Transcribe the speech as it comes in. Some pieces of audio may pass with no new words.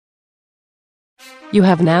You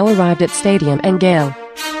have now arrived at Stadium and Gale.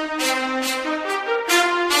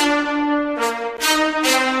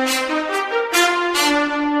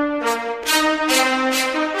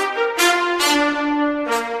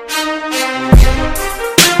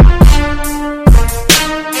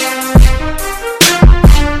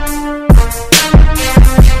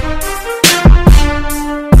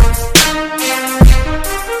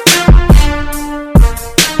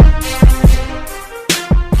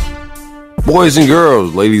 Boys and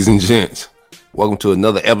girls, ladies and gents, welcome to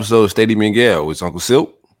another episode of Stadium and Gale. It's Uncle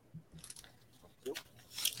Silk.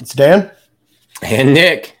 It's Dan. And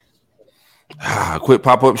Nick. Quick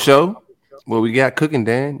pop-up show. What we got cooking,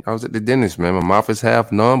 Dan? I was at the dentist, man. My mouth is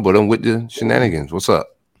half numb, but I'm with the shenanigans. What's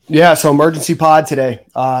up? Yeah, so emergency pod today.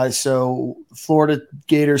 So Florida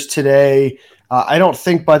Gators today, I don't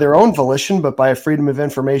think by their own volition, but by a Freedom of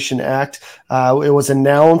Information Act, it was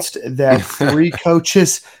announced that three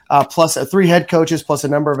coaches plus three head coaches plus a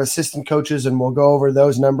number of assistant coaches, and we'll go over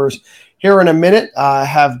those numbers here in a minute,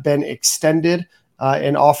 have been extended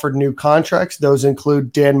and offered new contracts. Those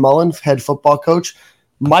include Dan Mullen, head football coach,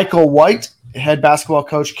 Michael White, head basketball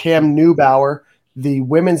coach, Cam Neubauer, the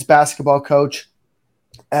women's basketball coach,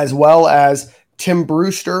 as well as Tim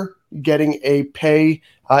Brewster getting a pay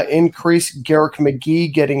increase, Garrick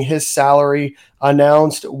McGee getting his salary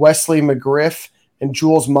announced, Wesley McGriff and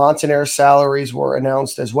Jules Montanaire's salaries were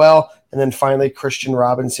announced as well, and then finally Christian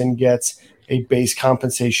Robinson gets a base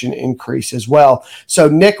compensation increase as well. So,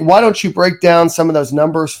 Nick, why don't you break down some of those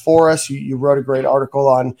numbers for us? You wrote a great article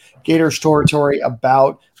on Gators Territory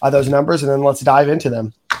about those numbers, and then let's dive into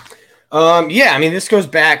them. This goes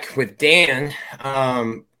back with Dan,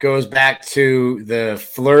 goes back to the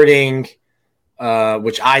flirting,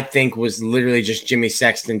 which I think was literally just Jimmy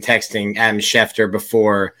Sexton texting Adam Schefter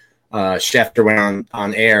before Schefter went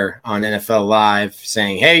on air on NFL Live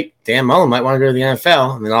saying, hey, Dan Mullen might want to go to the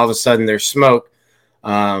NFL. And then all of a sudden there's smoke.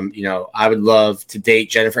 I would love to date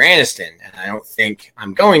Jennifer Aniston. And I don't think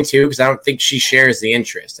I'm going to, because I don't think she shares the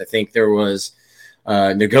interest. I think there was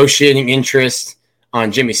negotiating interest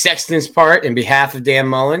on Jimmy Sexton's part in behalf of Dan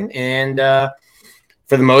Mullen. And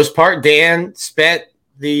for the most part, Dan spent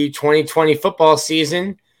the 2020 football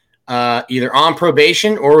season either on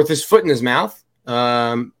probation or with his foot in his mouth,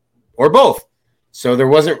 or both. So there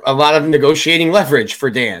wasn't a lot of negotiating leverage for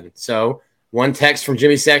Dan. So one text from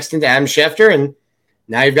Jimmy Sexton to Adam Schefter, and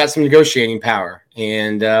now you've got some negotiating power.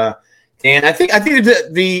 And Dan, I think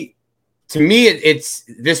to me,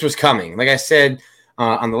 this was coming. Like I said,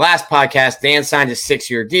 on the last podcast, Dan signed a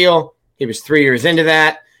 6-year deal. He was 3 years into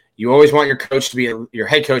that. You always want your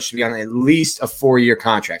head coach to be on at least a 4-year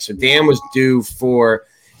contract. So Dan was due for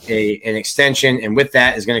an extension, and with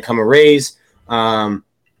that is going to come a raise.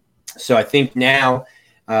 So I think now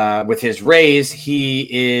with his raise,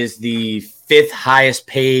 he is the 5th highest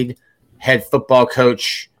paid head football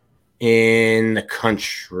coach in the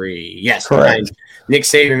country. Yes, correct. Nick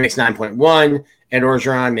Saban makes 9.1. Ed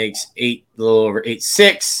Orgeron makes a little over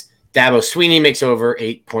 8.6. Dabo Sweeney makes over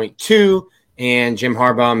 8.2, and Jim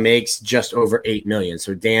Harbaugh makes just over $8 million.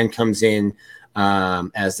 So Dan comes in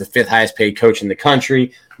as the 5th highest paid coach in the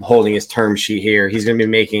country. I'm holding his term sheet here. He's going to be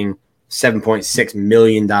making $7.6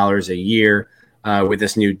 million a year with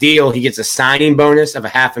this new deal. He gets a signing bonus of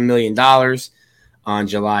 $500,000 on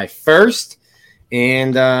July 1st,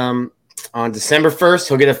 and on December 1st,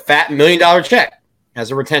 he'll get a fat $1 million check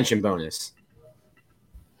as a retention bonus.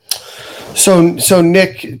 So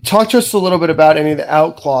Nick, talk to us a little bit about any of the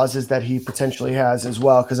out clauses that he potentially has as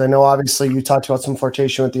well, because I know obviously you talked about some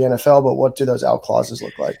flirtation with the NFL, but what do those out clauses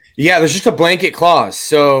look like? Yeah, there's just a blanket clause.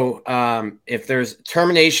 So if there's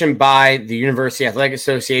termination by the University Athletic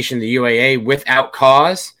Association, the UAA, without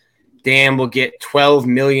cause, Dan will get $12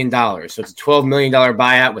 million. So it's a $12 million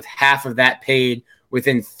buyout with half of that paid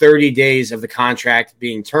within 30 days of the contract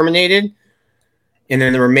being terminated. And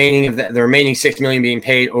then the remaining $6 million being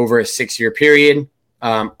paid over a 6-year period,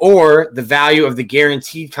 or the value of the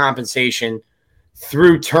guaranteed compensation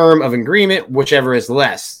through term of agreement, whichever is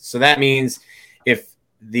less. So that means if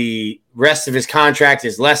the rest of his contract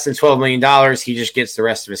is less than $12 million, he just gets the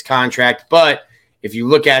rest of his contract. But if you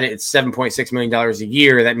look at it, it's $7.6 million a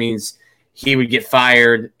year. That means he would get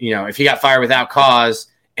fired. If he got fired without cause,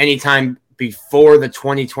 anytime before the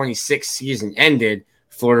 2026 season ended,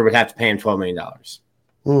 Florida would have to pay him $12 million.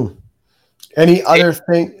 Any other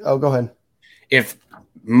thing? Oh, go ahead. If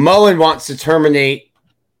Mullen wants to terminate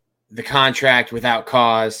the contract without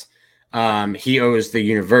cause, he owes the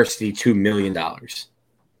university $2 million.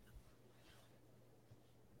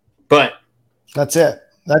 But that's it.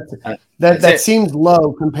 That seems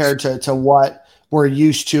low compared to what we're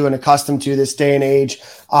used to and accustomed to this day and age.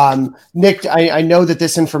 Nick, I know that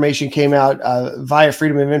this information came out via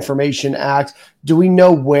Freedom of Information Act. Do we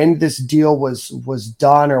know when this deal was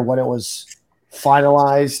done or when it was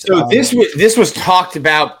finalized? So this was talked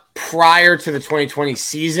about prior to the 2020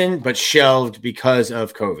 season, but shelved because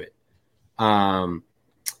of COVID.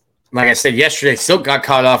 Like I said yesterday, still got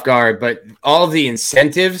caught off guard, but all of the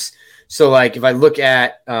incentives. So, like, if I look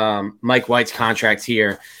at Mike White's contract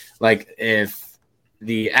here, like if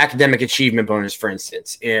the academic achievement bonus, for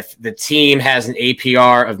instance, if the team has an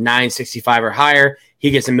APR of 965 or higher, he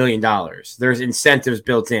gets $1 million. There's incentives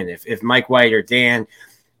built in. If Mike White or Dan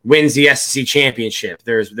wins the SEC championship,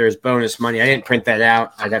 there's bonus money. I didn't print that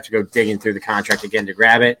out. I'd have to go digging through the contract again to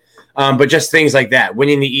grab it. But just things like that.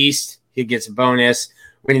 Winning the East, he gets a bonus.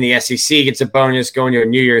 Winning the SEC gets a bonus. Going to a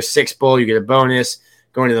New Year's Six Bowl, you get a bonus.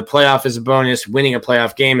 Going to the playoff is a bonus. Winning a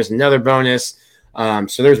playoff game is another bonus.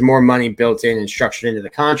 So there's more money built in and structured into the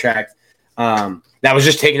contract. That was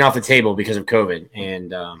just taken off the table because of COVID.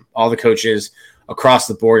 And all the coaches across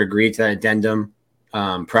the board agreed to that addendum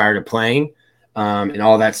prior to playing. And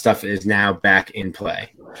all that stuff is now back in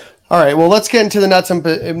play. All right. Well, let's get into the nuts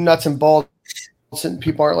and bolts.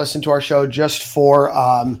 People aren't listening to our show just for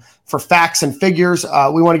facts and figures.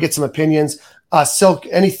 We want to get some opinions. Silk,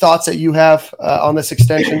 any thoughts that you have on this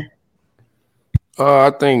extension?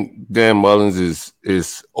 I think Dan Mullins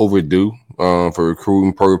is overdue for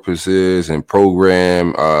recruiting purposes and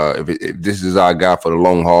program. If this is our guy for the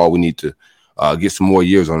long haul, we need to get some more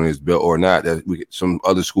years on his belt or not. That we get some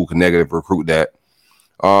other school can negative recruit that.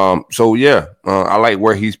 I like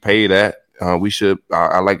where he's paid at. We should.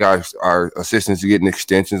 I like our assistants getting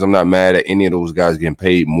extensions. I'm not mad at any of those guys getting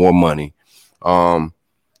paid more money.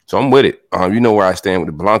 So I'm with it. You know where I stand with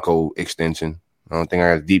the Blanco extension. I don't think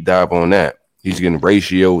I got a deep dive on that. He's getting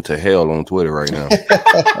ratio to hell on Twitter right now.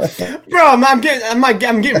 Bro, I'm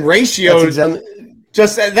getting ratioed.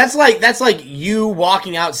 That's like you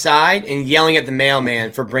walking outside and yelling at the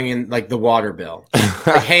mailman for bringing like the water bill.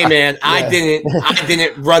 Like, hey man, I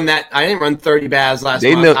didn't run that. I didn't run 30 baths last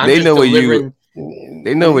month. They know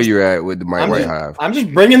where you're at with the Mike White Hive. I'm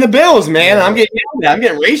just bringing the bills, man. Yeah. I'm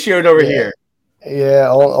getting ratioed over here. Yeah,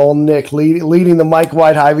 old Nick leading the Mike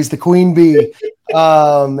White Hive. He's the queen bee.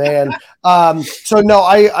 Oh man. So no,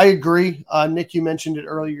 I agree. Nick, you mentioned it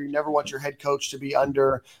earlier. You never want your head coach to be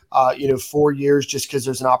under 4 years just because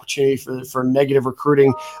there's an opportunity for negative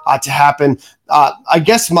recruiting to happen. I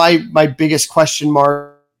guess my biggest question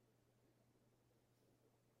mark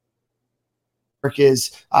is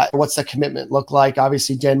what's the commitment look like?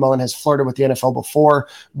 Obviously, Dan Mullen has flirted with the NFL before.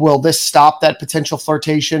 Will this stop that potential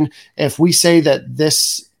flirtation? If we say that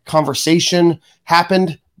this conversation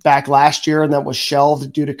happened back last year and that was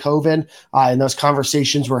shelved due to COVID, and those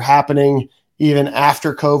conversations were happening even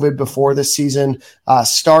after COVID, before this season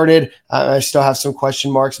started, I still have some question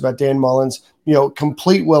marks about Dan Mullen's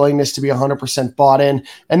complete willingness to be 100% bought in.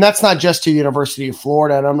 And that's not just to the University of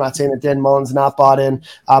Florida. And I'm not saying that Dan Mullen's not bought in,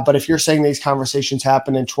 but if you're saying these conversations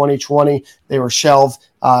happened in 2020, they were shelved,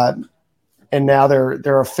 and now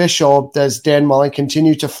they're official, does Dan Mullen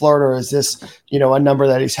continue to flirt, or is this, a number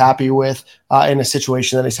that he's happy with in a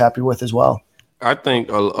situation that he's happy with as well? I think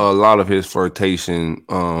a lot of his flirtation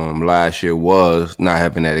last year was not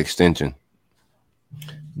having that extension.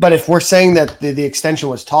 But if we're saying that the extension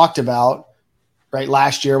was talked about, right,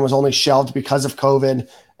 last year and was only shelved because of COVID,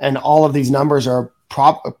 and all of these numbers are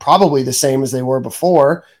probably the same as they were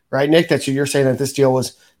before, right, Nick? That's what you're saying, that this deal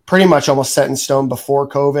was pretty much almost set in stone before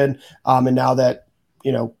COVID, and now that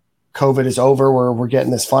COVID is over, we're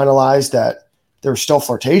getting this finalized, that there's still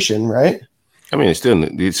flirtation, right? I mean, they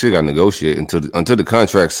still got to negotiate until the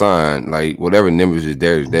contract signed. Like, whatever numbers is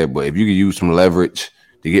there is there. But if you could use some leverage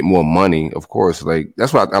to get more money, of course, like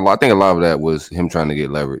that's what I think. A lot of that was him trying to get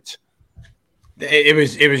leverage. It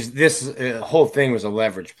was this whole thing was a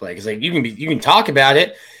leverage play, because like you can talk about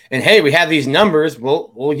it and hey, we have these numbers.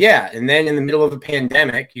 Well, yeah. And then in the middle of a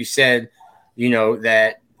pandemic, you said,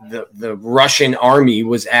 that the Russian army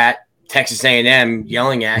was at Texas A&M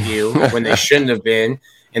yelling at you when they shouldn't have been.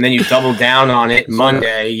 And then you double down on it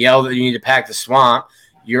Monday, yell that you need to pack the swamp.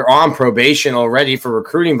 You're on probation already for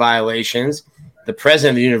recruiting violations. The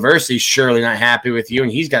president of the university is surely not happy with you,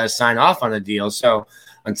 and he's got to sign off on a deal. So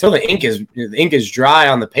until the ink is dry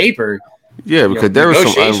on the paper, because there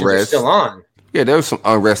was some unrest. Still on. Yeah, there was some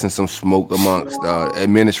unrest and some smoke amongst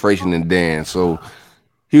administration and Dan. So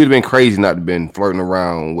he would have been crazy not to have been flirting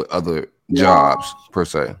around with other jobs per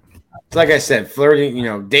se. Like I said, flirting, you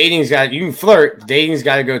can flirt. Dating's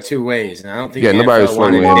got to go two ways, and I don't think nobody was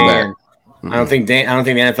flirting with him back. I don't think the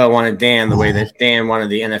NFL wanted Dan the way that Dan wanted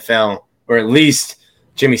the NFL, or at least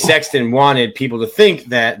Jimmy Sexton wanted people to think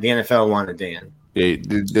that the NFL wanted Dan. Yeah,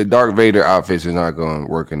 the Darth Vader outfits are not going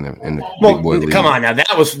to work in the big boy league. Come on now,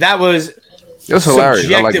 that was That's hilarious.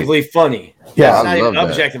 Subjectively funny. Yeah, It's not I even love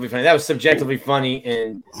that. objectively funny. That was subjectively funny,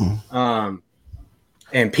 and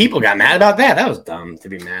people got mad about that. That was dumb to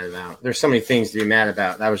be mad about. There's so many things to be mad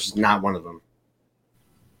about. That was just not one of them.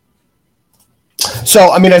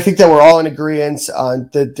 So, I mean, I think that we're all in agreement on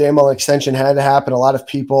the Dan Mullen extension had to happen. A lot of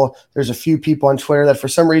people, there's a few people on Twitter that for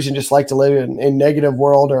some reason just like to live in negative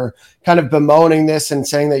world or kind of bemoaning this and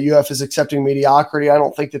saying that UF is accepting mediocrity. I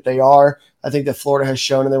don't think that they are. I think that Florida has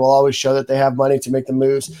shown, and they will always show, that they have money to make the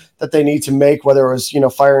moves that they need to make, whether it was,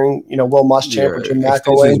 firing, Will Muschamp or Jim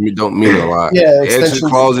McElwain. Extensions don't mean a lot. Yeah, extension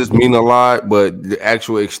clauses mean a lot, but the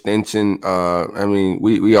actual extension, I mean,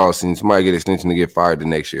 we all seen somebody get extension to get fired the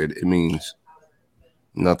next year. It means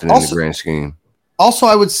nothing in the grand scheme. Also,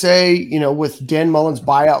 I would say, with Dan Mullen's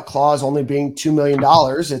buyout clause only being $2 million,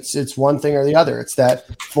 it's one thing or the other. It's that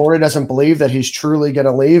Florida doesn't believe that he's truly going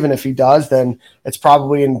to leave, and if he does, then it's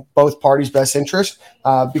probably in both parties' best interest.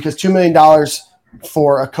 Because $2 million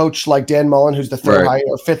for a coach like Dan Mullen, who's the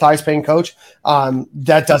fifth highest paying coach,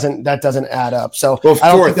 that doesn't add up. So, fourth.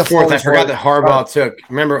 I forgot that Harbaugh took.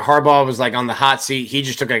 Remember, Harbaugh was like on the hot seat. He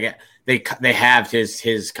just took they halved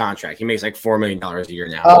his contract. He makes like $4 million a year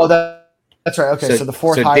now. Oh, that's right. Okay, so the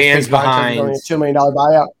fourth highest Dan's behind $2 million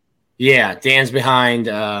buyout. Yeah, Dan's behind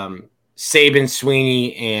Saban,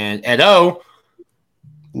 Sweeney, and Ed O.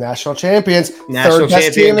 National champions. Third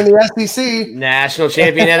best team in the SEC. National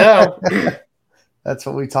champion Ed O. That's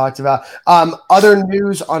what we talked about. Other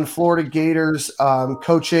news on Florida Gators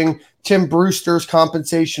coaching. Tim Brewster's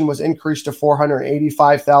compensation was increased to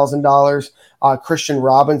 $485,000. Christian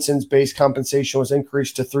Robinson's base compensation was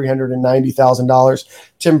increased to $390,000.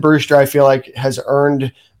 Tim Brewster, I feel like, has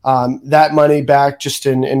earned that money back just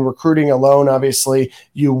in recruiting alone. Obviously,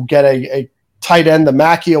 you get a tight end, the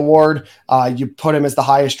Mackey Award. You put him as the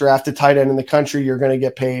highest drafted tight end in the country, you're going to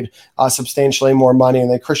get paid substantially more money.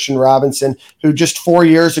 And then Christian Robinson, who just 4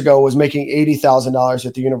 years ago was making $80,000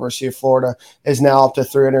 at the University of Florida, is now up to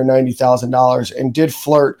 $390,000 and did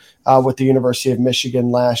flirt with the University of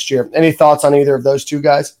Michigan last year. Any thoughts on either of those two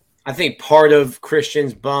guys? I think part of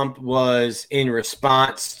Christian's bump was in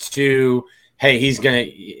response to, hey, he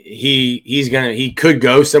could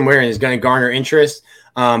go somewhere and is going to garner interest.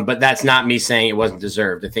 But that's not me saying it wasn't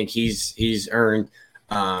deserved. I think he's earned.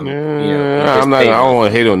 I don't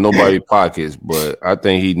want to hate on nobody's pockets, but I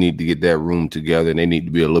think he need to get that room together, and they need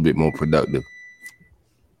to be a little bit more productive.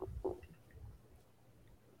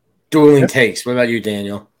 Dueling takes. What about you,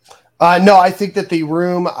 Daniel? No, I think that the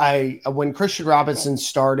room, when Christian Robinson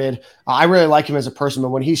started, I really like him as a person, but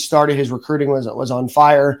when he started, his recruiting was on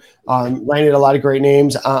fire. Landed a lot of great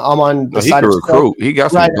names. I'm on the side of recruit. He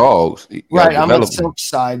got some dogs. I'm on the Silk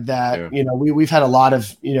side that, we've had a lot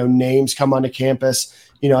of, names come onto campus.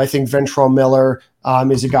 I think Ventrell Miller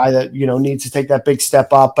is a guy that, needs to take that big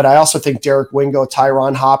step up. But I also think Derek Wingo,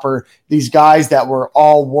 Tyron Hopper, these guys that were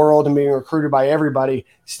all world and being recruited by everybody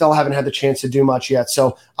still haven't had the chance to do much yet.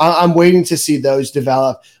 So I'm waiting to see those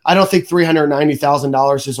develop. I don't think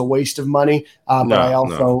 $390,000 is a waste of money. But I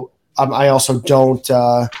also don't,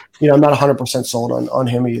 I'm not 100% sold on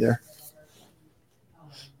him either.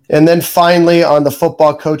 And then finally, on the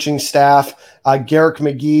football coaching staff, Garrick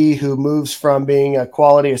McGee, who moves from being a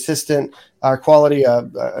quality assistant, quality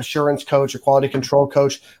assurance coach, or quality control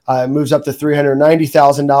coach, moves up to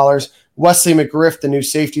 $390,000. Wesley McGriff, the new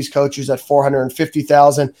safeties coach, is at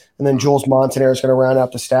 $450,000, and then Jules Montaner is going to round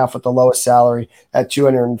out the staff with the lowest salary at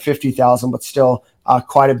 $250,000, but still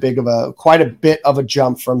quite a bit of a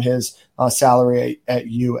jump from his salary at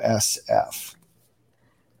USF.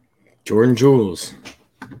 Jordan Jules.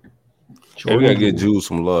 We're gonna get Jules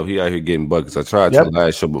some love. He out here getting buckets. I tried to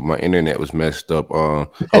last show, but my internet was messed up. A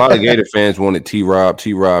lot of Gator fans wanted T-Rob.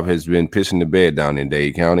 T-Rob has been pissing the bed down in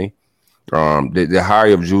Dade County. The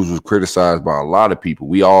hire of Jules was criticized by a lot of people.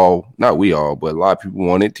 Not we all, but a lot of people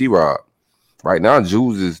wanted T-Rob. Right now,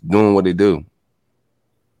 Jules is doing what they do.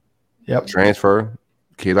 Yep. Transfer,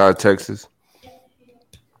 kid out of Texas.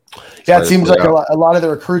 Yeah, it seems like a lot of the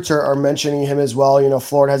recruits are mentioning him as well.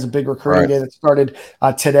 Florida has a big recruiting day that started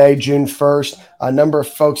today, June 1st. A number of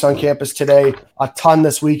folks on campus today, a ton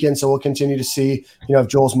this weekend. So we'll continue to see, if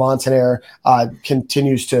Jules Montaner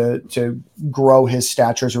continues to grow his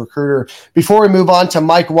stature as a recruiter. Before we move on to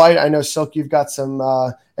Mike White, I know, Silk, you've got some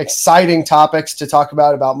exciting topics to talk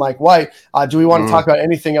about Mike White. Do we want to talk about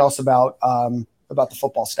anything else about the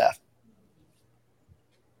football staff?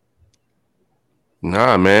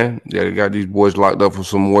 Nah, man. Yeah, they got these boys locked up for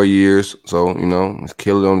some more years. So, let's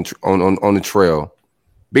kill it on the trail.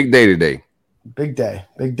 Big day today. Big day,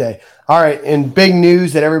 big day. All right, and big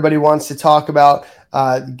news that everybody wants to talk about.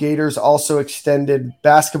 The Gators also extended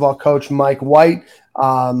basketball coach Mike White.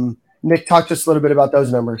 Nick, talk to us a little bit about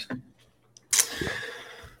those numbers.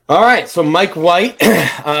 All right, so Mike White,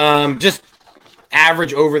 just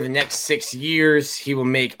average over the next 6 years, he will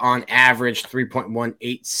make on average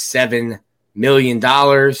 $3.187 million.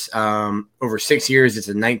 Over 6 years, it's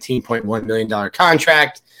a $19.1 million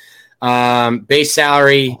contract. Base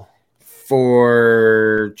salary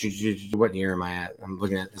for what year am I at? I'm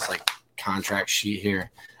looking at this like contract sheet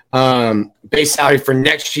here. Base salary for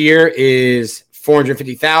next year is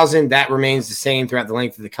 $450,000. That remains the same throughout the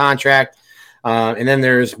length of the contract. And then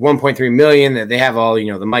there's $1.3 million that they have all,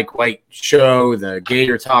 the Mike White show, the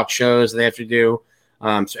Gator Talk shows they have to do.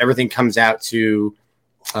 So everything comes out to,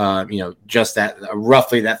 just that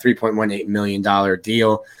roughly that $3.18 million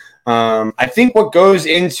deal. I think what goes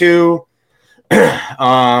into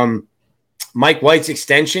Mike White's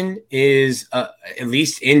extension is, at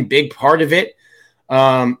least in big part of it,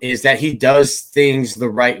 is that he does things the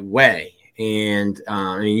right way. And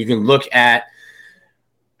you can look at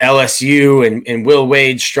LSU and Will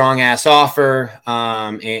Wade's strong ass offer.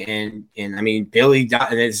 And I mean,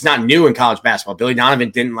 it's not new in college basketball. Billy Donovan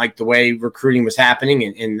didn't like the way recruiting was happening.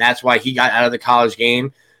 And that's why he got out of the college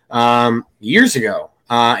game years ago.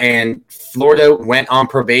 And Florida went on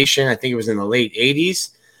probation. I think it was in the late 80s.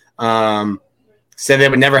 Said that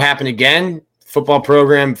would never happen again. Football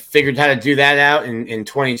program figured how to do that out in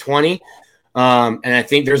 2020. And I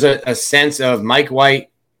think there's a sense of Mike White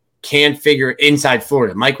can figure inside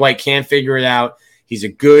Florida. Mike White can figure it out. He's a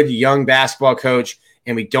good young basketball coach,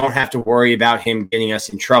 and we don't have to worry about him getting us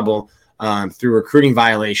in trouble through recruiting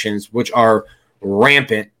violations, which are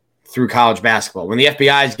rampant through college basketball. When the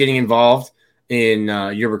FBI is getting involved in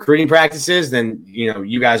your recruiting practices, then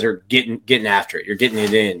you guys are getting after it. You're getting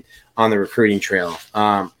it in on the recruiting trail.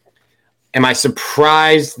 Am I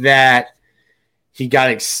surprised that he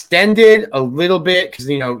got extended a little bit? Because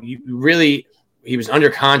he was under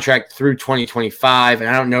contract through 2025, and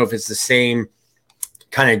I don't know if it's the same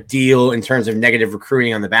kind of deal in terms of negative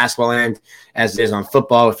recruiting on the basketball end as it is on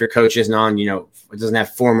football. If your coach isn't on, it doesn't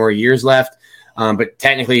have 4 more years left. But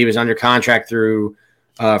technically, he was under contract through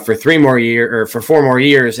for 4 more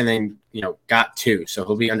years, and then got 2. So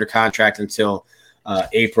he'll be under contract until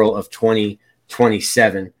April of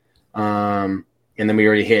 2027. And then we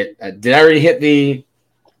already hit. Did I already hit the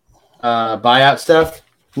buyout stuff?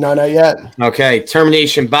 No, not yet. Okay.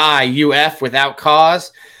 Termination by UF without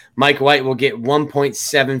cause. Mike White will get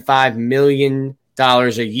 $1.75 million a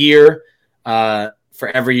year for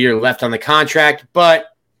every year left on the contract,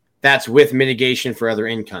 but that's with mitigation for other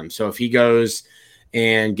income. So if he goes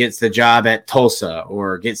and gets the job at Tulsa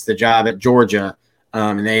or gets the job at Georgia,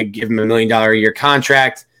 and they give him $1 million a year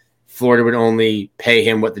contract, Florida would only pay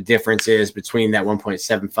him what the difference is between that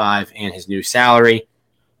 1.75 and his new salary.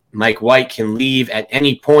 Mike White can leave at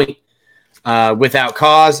any point without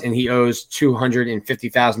cause, and he owes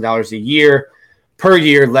 $250,000 a year per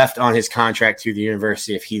year left on his contract to the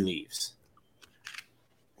university if he leaves.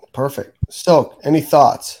 Perfect. So, any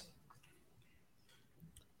thoughts?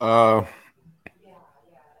 Yeah,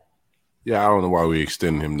 I don't know why we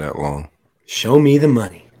extended him that long. Show me the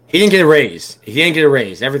money. He didn't get a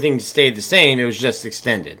raise. Everything stayed the same. It was just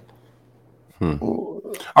extended.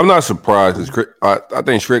 I'm not surprised. I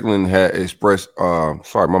think Strickland had expressed.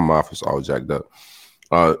 Sorry, my mouth is all jacked up.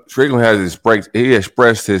 Strickland has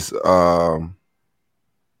expressed his that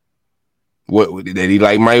he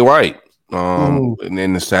liked Mike White, and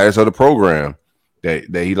then the status of the program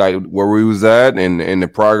that he liked where he was at and the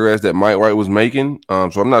progress that Mike White was making.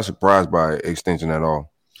 So I'm not surprised by extension at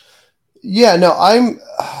all. Yeah, no,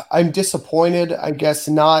 I'm disappointed. I guess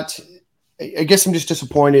I'm just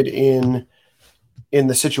disappointed in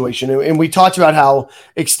the situation. And we talked about how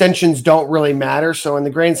extensions don't really matter. So in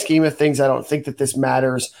the grand scheme of things, I don't think that this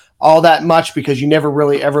matters all that much because you never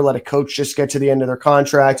really ever let a coach just get to the end of their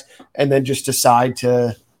contract and then just decide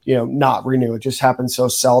to, not renew. It just happens so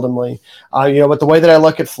seldomly. But the way that I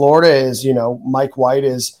look at Florida is, Mike White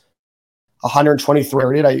is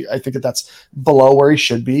 123. I think that's below where he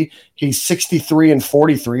should be. He's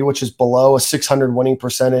 63-43, which is below a 600 winning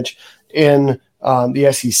percentage in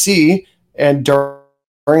the SEC. And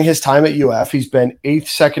during his time at UF, he's been 8th,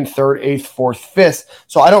 2nd, 3rd, 8th, 4th, 5th.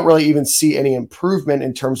 So I don't really even see any improvement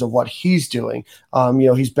in terms of what he's doing.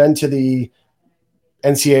 He's been to the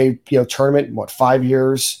NCAA tournament, 5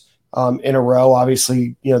 years in a row.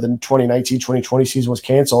 Obviously, the 2019-2020 season was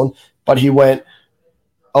canceled, but he went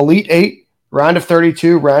Elite 8, round of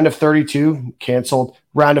 32, canceled,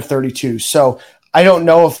 round of 32. So I don't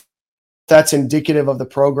know if that's indicative of the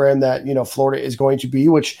program that, Florida is going to be,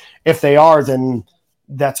 which if they are, then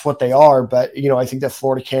that's what they are. But, I think that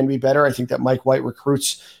Florida can be better. I think that Mike White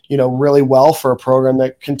recruits, really well for a program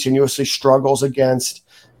that continuously struggles against,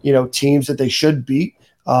 teams that they should beat.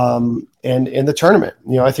 And in the tournament,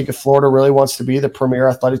 I think if Florida really wants to be the premier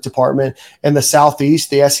athletic department in the Southeast,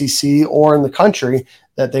 the SEC, or in the country,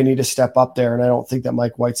 that they need to step up there. And I don't think that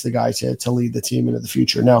Mike White's the guy to lead the team into the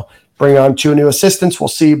future. Now, bring on 2 new assistants, we'll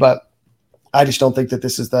see, but I just don't think that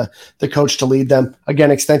this is the coach to lead them.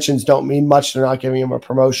 Again, extensions don't mean much. They're not giving him a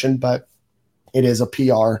promotion, but it is a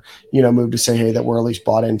PR, move to say, hey, that we're at least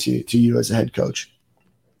bought into you as a head coach.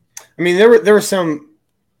 I mean, there were some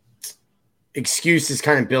excuses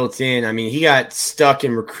kind of built in. I mean, he got stuck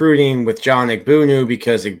in recruiting with John Igbunu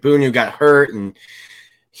because Igbunu got hurt and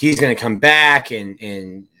he's going to come back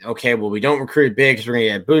and okay, well, we don't recruit big because we're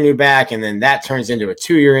going to get Igbunu back. And then that turns into a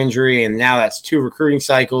 2-year injury. And now that's 2 recruiting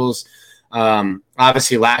cycles.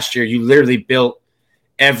 Obviously last year you literally built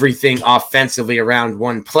everything offensively around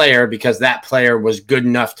one player because that player was good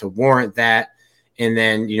enough to warrant that. And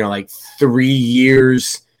then, like 3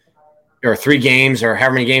 years or 3 games or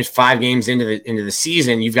however many games, 5 games into the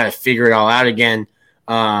season, you've got to figure it all out again.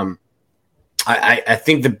 I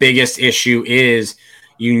think the biggest issue is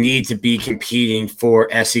you need to be competing for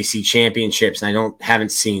SEC championships. And I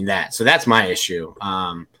haven't seen that. So that's my issue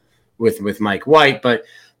with Mike White, but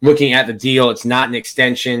looking at the deal, it's not an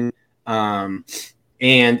extension. And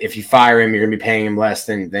if you fire him, you're going to be paying him less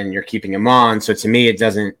than you're keeping him on. So to me,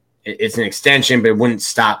 it's an extension, but it wouldn't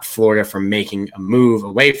stop Florida from making a move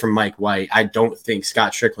away from Mike White. I don't think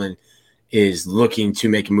Scott Strickland is looking to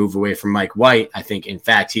make a move away from Mike White. I think, in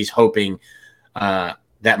fact, he's hoping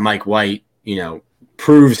that Mike White,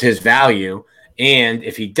 proves his value. And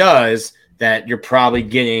if he does, that you're probably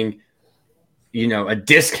getting, a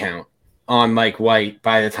discount on Mike White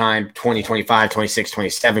by the time 2025, 26,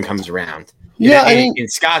 27 comes around. Yeah, in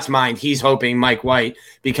Scott's mind, he's hoping Mike White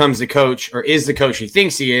becomes the coach or is the coach he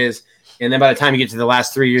thinks he is. And then by the time you get to the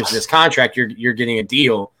last 3 years of this contract, you're getting a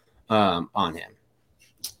deal on him.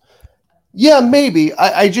 Yeah, maybe.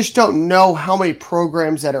 I just don't know how many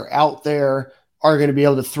programs that are out there are going to be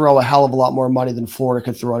able to throw a hell of a lot more money than Florida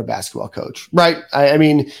could throw at a basketball coach, right? I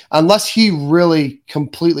mean, unless he really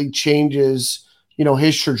completely changes,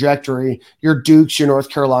 his trajectory, your Dukes, your North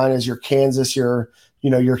Carolinas, your Kansas, your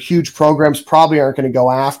huge programs probably aren't going to go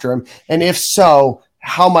after him. And if so,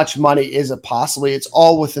 how much money is it possibly? It's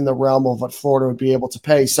all within the realm of what Florida would be able to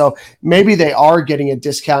pay. So maybe they are getting a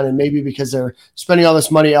discount, and maybe because they're spending all this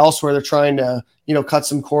money elsewhere, they're trying to, cut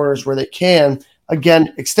some corners where they can.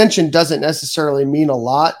 Again, extension doesn't necessarily mean a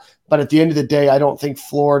lot, but at the end of the day, I don't think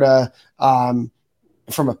Florida, from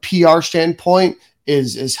a PR standpoint,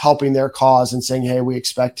 is helping their cause and saying, hey, we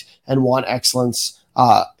expect and want excellence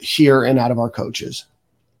here and out of our coaches.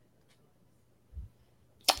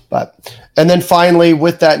 And then finally,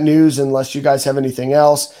 with that news, unless you guys have anything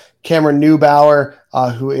else, Cameron Neubauer,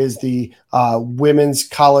 who is the women's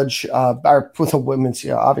college, or with the women's,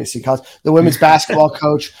 obviously college, the women's basketball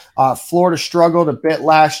coach. Florida struggled a bit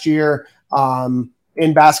last year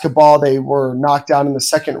in basketball. They were knocked down in the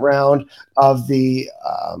second round of the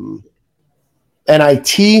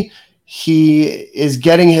NIT. He is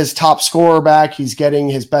getting his top scorer back. He's getting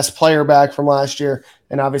his best player back from last year.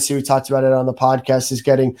 And obviously we talked about it on the podcast, is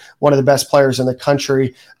getting one of the best players in the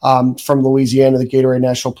country from Louisiana, the Gatorade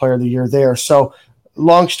National Player of the Year there. So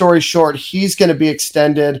long story short, he's going to be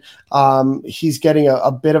extended. He's getting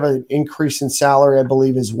a bit of an increase in salary, I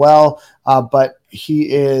believe, as well. But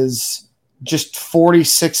he is just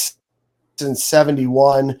 46 and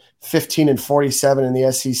 71, 15 and 47 in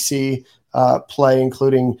the SEC play,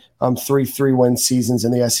 including 3 3-win seasons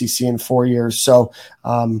in the SEC in 4 years. So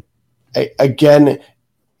again,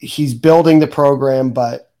 he's building the program,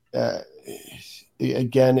 but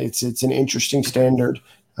again, it's an interesting standard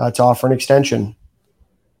to offer an extension.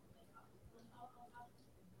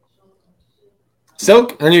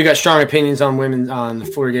 Silk, I know you got strong opinions on the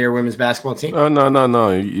Florida Gator women's basketball team.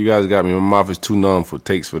 No. You guys got me. My mouth is too numb for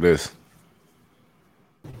takes for this.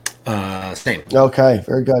 Same. Okay,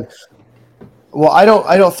 very good. Well, I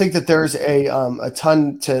don't think that there's a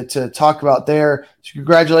ton to talk about there. So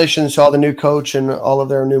congratulations to all the new coach and all of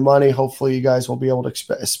their new money. Hopefully, you guys will be able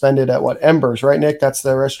to spend it at Embers, right, Nick? That's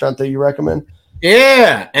the restaurant that you recommend.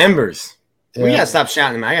 Yeah, Embers. Yeah. We gotta stop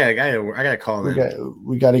shouting them. I gotta call them.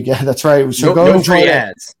 We gotta get. That's right. So go enjoy it.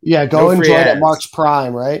 Ads. Yeah, go enjoy it at Mark's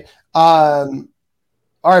Prime, right? All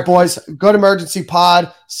right, boys. Good emergency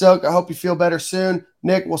pod. Silk, I hope you feel better soon.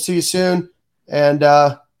 Nick, we'll see you soon. And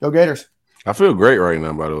go Gators. I feel great right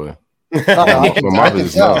now, by the way. I can, Well, I Martha can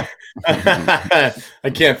just tell. know. I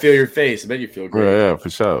can't feel your face. I bet you feel great. Yeah, for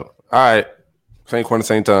sure. All right. Same corner,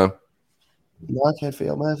 same time. No, I can't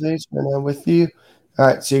feel my face when I'm with you. All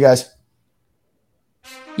right, see you guys.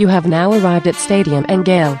 You have now arrived at Stadium and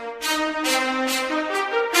Gale.